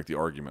the right to make the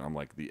argument? I'm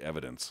like, the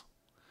evidence.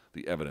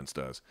 The evidence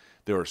does.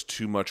 There is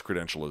too much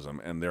credentialism,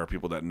 and there are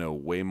people that know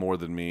way more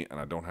than me, and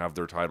I don't have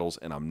their titles,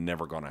 and I'm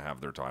never going to have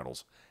their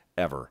titles,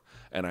 ever.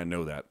 And I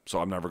know that,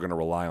 so I'm never going to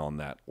rely on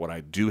that. What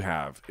I do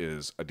have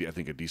is, I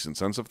think, a decent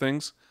sense of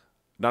things.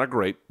 Not a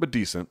great, but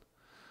decent.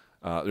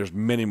 There's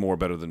many more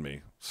better than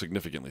me,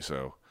 significantly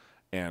so.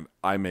 And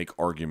I make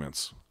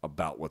arguments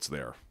about what's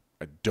there.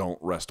 I don't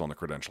rest on the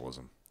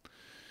credentialism.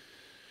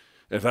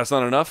 If that's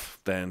not enough,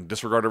 then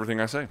disregard everything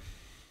I say.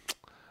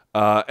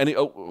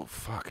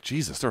 Fuck,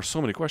 Jesus, there are so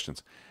many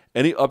questions.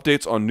 Any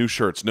updates on new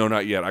shirts? No,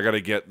 not yet. I got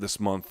to get this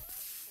month's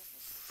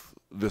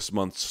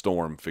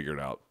storm figured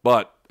out.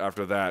 But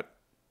after that,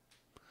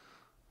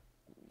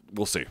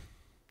 we'll see.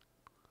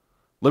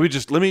 Let me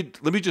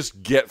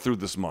just get through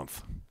this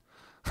month.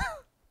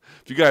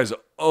 If you guys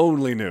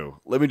only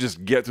knew, let me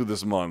just get through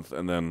this month,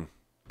 and then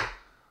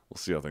we'll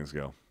see how things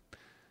go.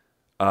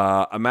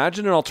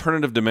 Imagine an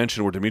alternative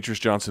dimension where Demetrius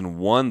Johnson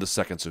won the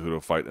second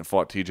Cejudo fight and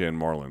fought TJ and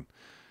Marlon.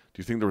 Do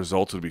you think the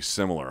results would be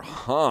similar?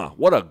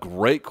 What a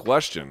great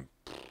question.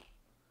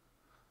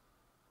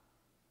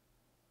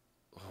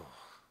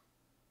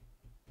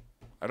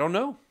 I don't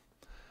know.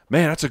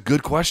 Man, that's a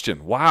good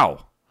question.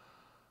 Wow.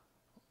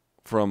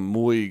 From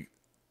Muy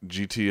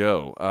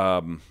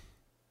GTO.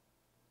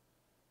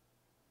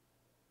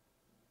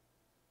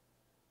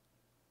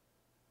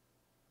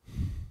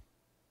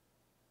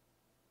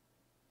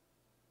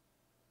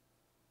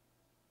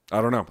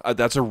 I don't know.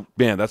 That's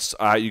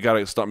you got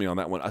to stump me on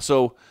that one.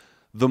 So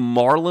the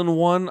Marlon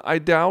one, I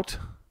doubt.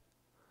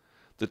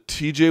 The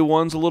TJ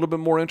one's a little bit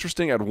more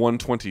interesting at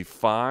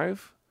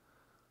 125.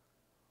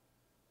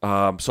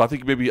 So I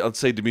think maybe I'd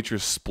say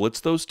Demetrius splits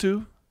those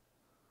two.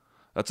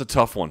 That's a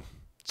tough one.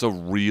 It's a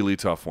really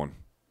tough one.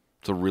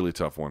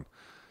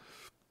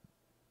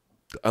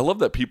 I love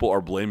that people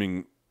are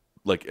blaming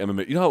like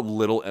MMA. You know how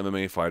little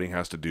MMA fighting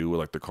has to do with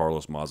like the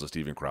Carlos Mazza,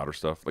 Steven Crowder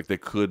stuff? Like they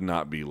could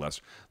not be less.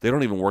 They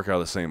don't even work out of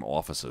the same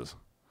offices.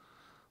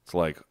 It's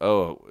like,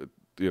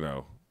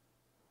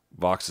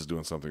 Vox is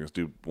doing something. This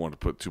dude wanted to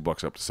put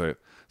 $2 up to say it.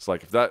 It's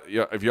like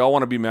if y'all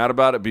want to be mad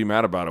about it, be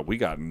mad about it. We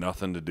got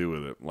nothing to do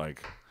with it.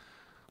 Like,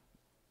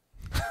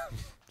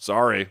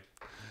 sorry.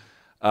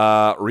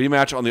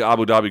 Rematch on the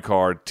Abu Dhabi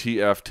card.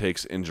 TF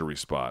takes injury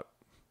spot.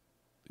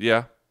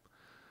 Yeah.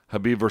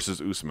 Khabib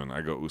versus Usman.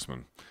 I go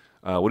Usman.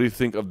 What do you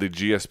think of the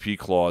GSP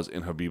clause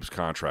in Khabib's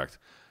contract?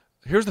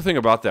 Here's the thing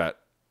about that.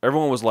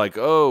 Everyone was like,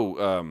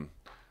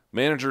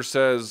 manager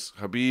says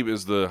Khabib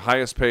is the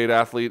highest paid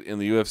athlete in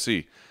the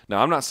UFC.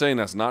 Now, I'm not saying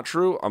that's not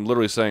true. I'm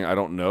literally saying I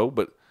don't know.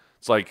 But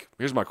it's like,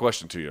 here's my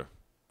question to you.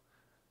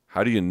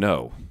 How do you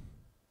know?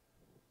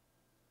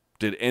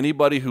 Did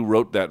anybody who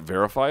wrote that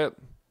verify it?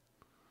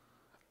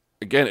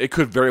 Again, it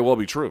could very well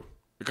be true.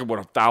 It could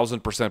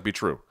 1,000% be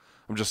true.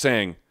 I'm just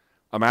saying,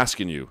 I'm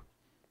asking you,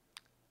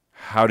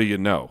 how do you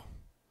know?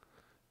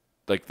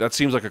 Like, that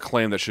seems like a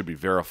claim that should be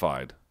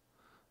verified,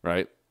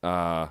 right?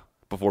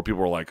 Before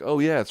people were like, oh,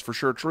 yeah, it's for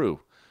sure true.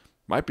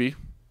 Might be.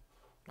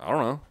 I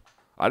don't know.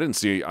 I didn't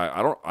see,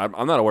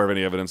 I'm not aware of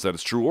any evidence that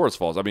it's true or it's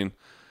false. I mean,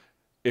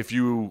 if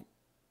you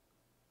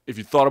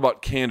thought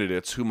about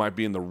candidates who might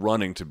be in the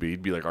running to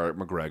beat, be like, all right,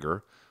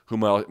 McGregor.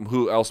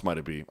 Who else might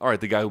it be? All right,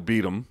 the guy who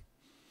beat him.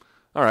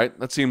 All right,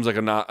 that seems like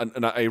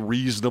a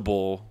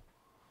reasonable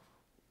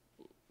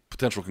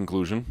potential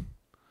conclusion.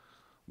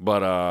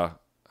 But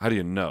how do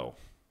you know?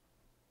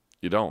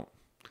 You don't.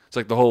 It's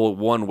like the whole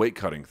one weight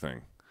cutting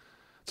thing.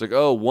 It's like,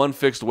 one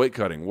fixed weight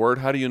cutting. Word,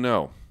 how do you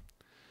know?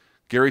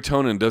 Gary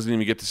Tonin doesn't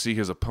even get to see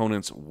his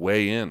opponents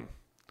weigh in.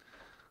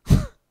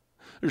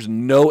 There's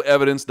no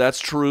evidence that's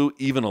true,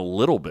 even a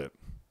little bit.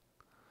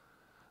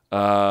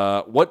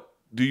 What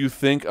do you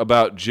think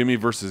about Jimmie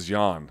versus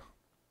Yan?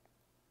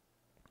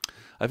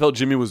 I felt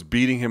Jimmie was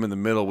beating him in the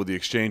middle with the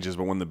exchanges,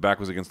 but when the back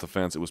was against the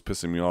fence, it was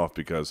pissing me off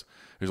because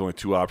there's only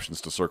two options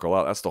to circle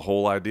out. That's the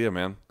whole idea,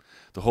 man.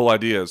 The whole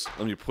idea is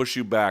let me push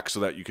you back so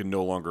that you can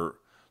no longer.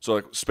 So,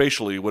 like,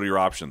 spatially, what are your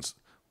options?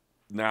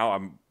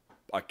 Now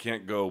I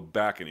can't go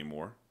back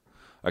anymore.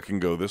 I can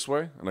go this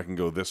way and I can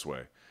go this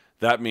way.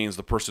 That means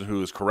the person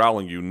who is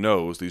corralling you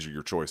knows these are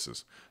your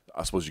choices.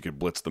 I suppose you could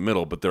blitz the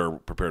middle, but they're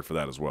prepared for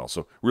that as well.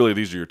 So really,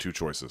 these are your two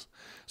choices.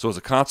 So as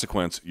a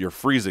consequence, you're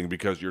freezing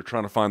because you're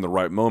trying to find the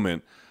right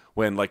moment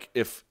when, like,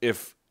 if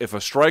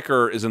a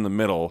striker is in the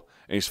middle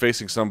and he's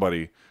facing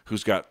somebody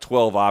who's got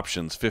 12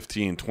 options,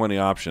 15, 20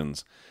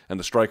 options, and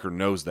the striker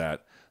knows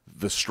that,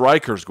 the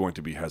striker's going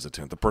to be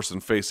hesitant, the person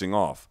facing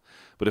off.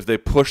 But if they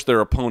push their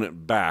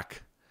opponent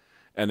back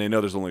and they know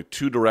there's only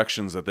two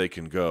directions that they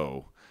can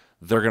go,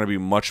 they're going to be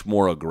much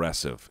more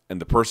aggressive.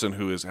 And the person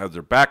who has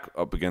their back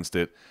up against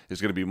it is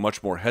going to be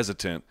much more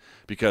hesitant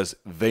because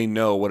they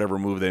know whatever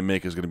move they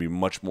make is going to be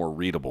much more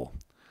readable.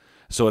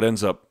 So it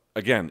ends up,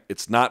 again,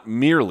 it's not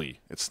merely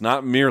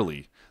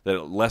that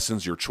it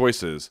lessens your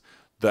choices.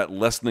 That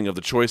lessening of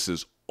the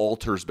choices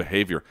alters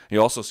behavior.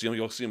 You'll see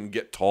them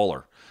get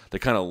taller. They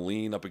kind of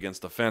lean up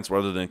against the fence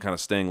rather than kind of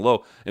staying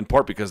low, in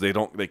part because they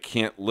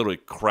can't literally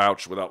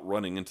crouch without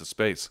running into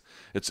space.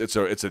 It's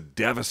a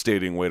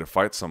devastating way to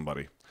fight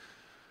somebody.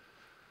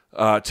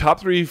 Top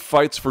 3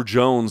 fights for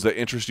Jones that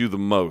interest you the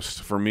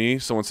most. For me,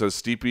 someone says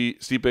Stipe,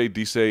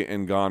 DC,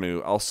 and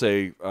Ngannou. I'll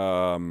say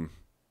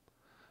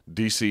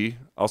DC.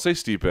 I'll say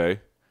Stipe.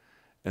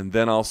 And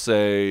then I'll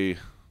say...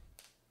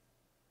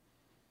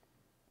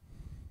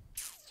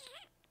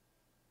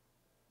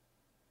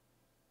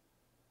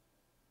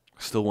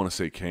 I still want to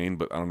say Kane,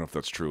 but I don't know if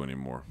that's true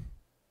anymore.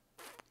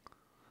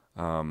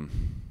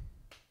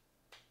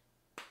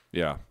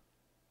 Yeah.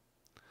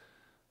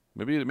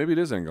 Maybe it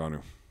is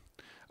Ngannou.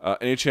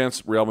 Any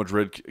chance Real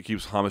Madrid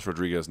keeps James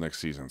Rodriguez next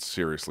season?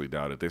 Seriously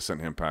doubt it. They sent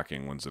him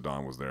packing when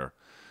Zidane was there.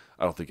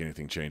 I don't think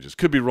anything changes.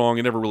 Could be wrong.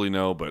 You never really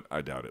know, but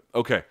I doubt it.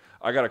 Okay,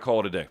 I got to call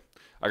it a day.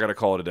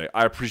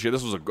 I appreciate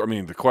this.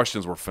 The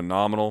questions were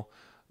phenomenal.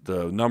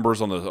 The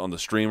numbers on the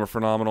stream are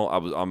phenomenal.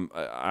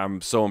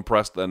 I'm so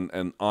impressed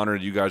and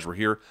honored you guys were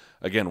here.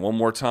 Again, one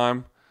more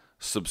time,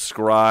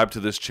 subscribe to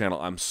this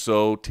channel. I'm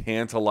so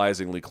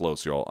tantalizingly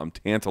close, y'all. I'm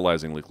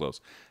tantalizingly close.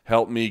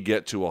 Help me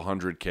get to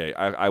 100K.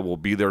 I will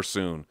be there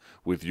soon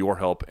with your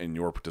help and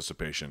your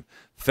participation.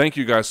 Thank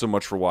you guys so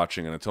much for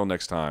watching, and until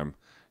next time,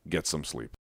 get some sleep.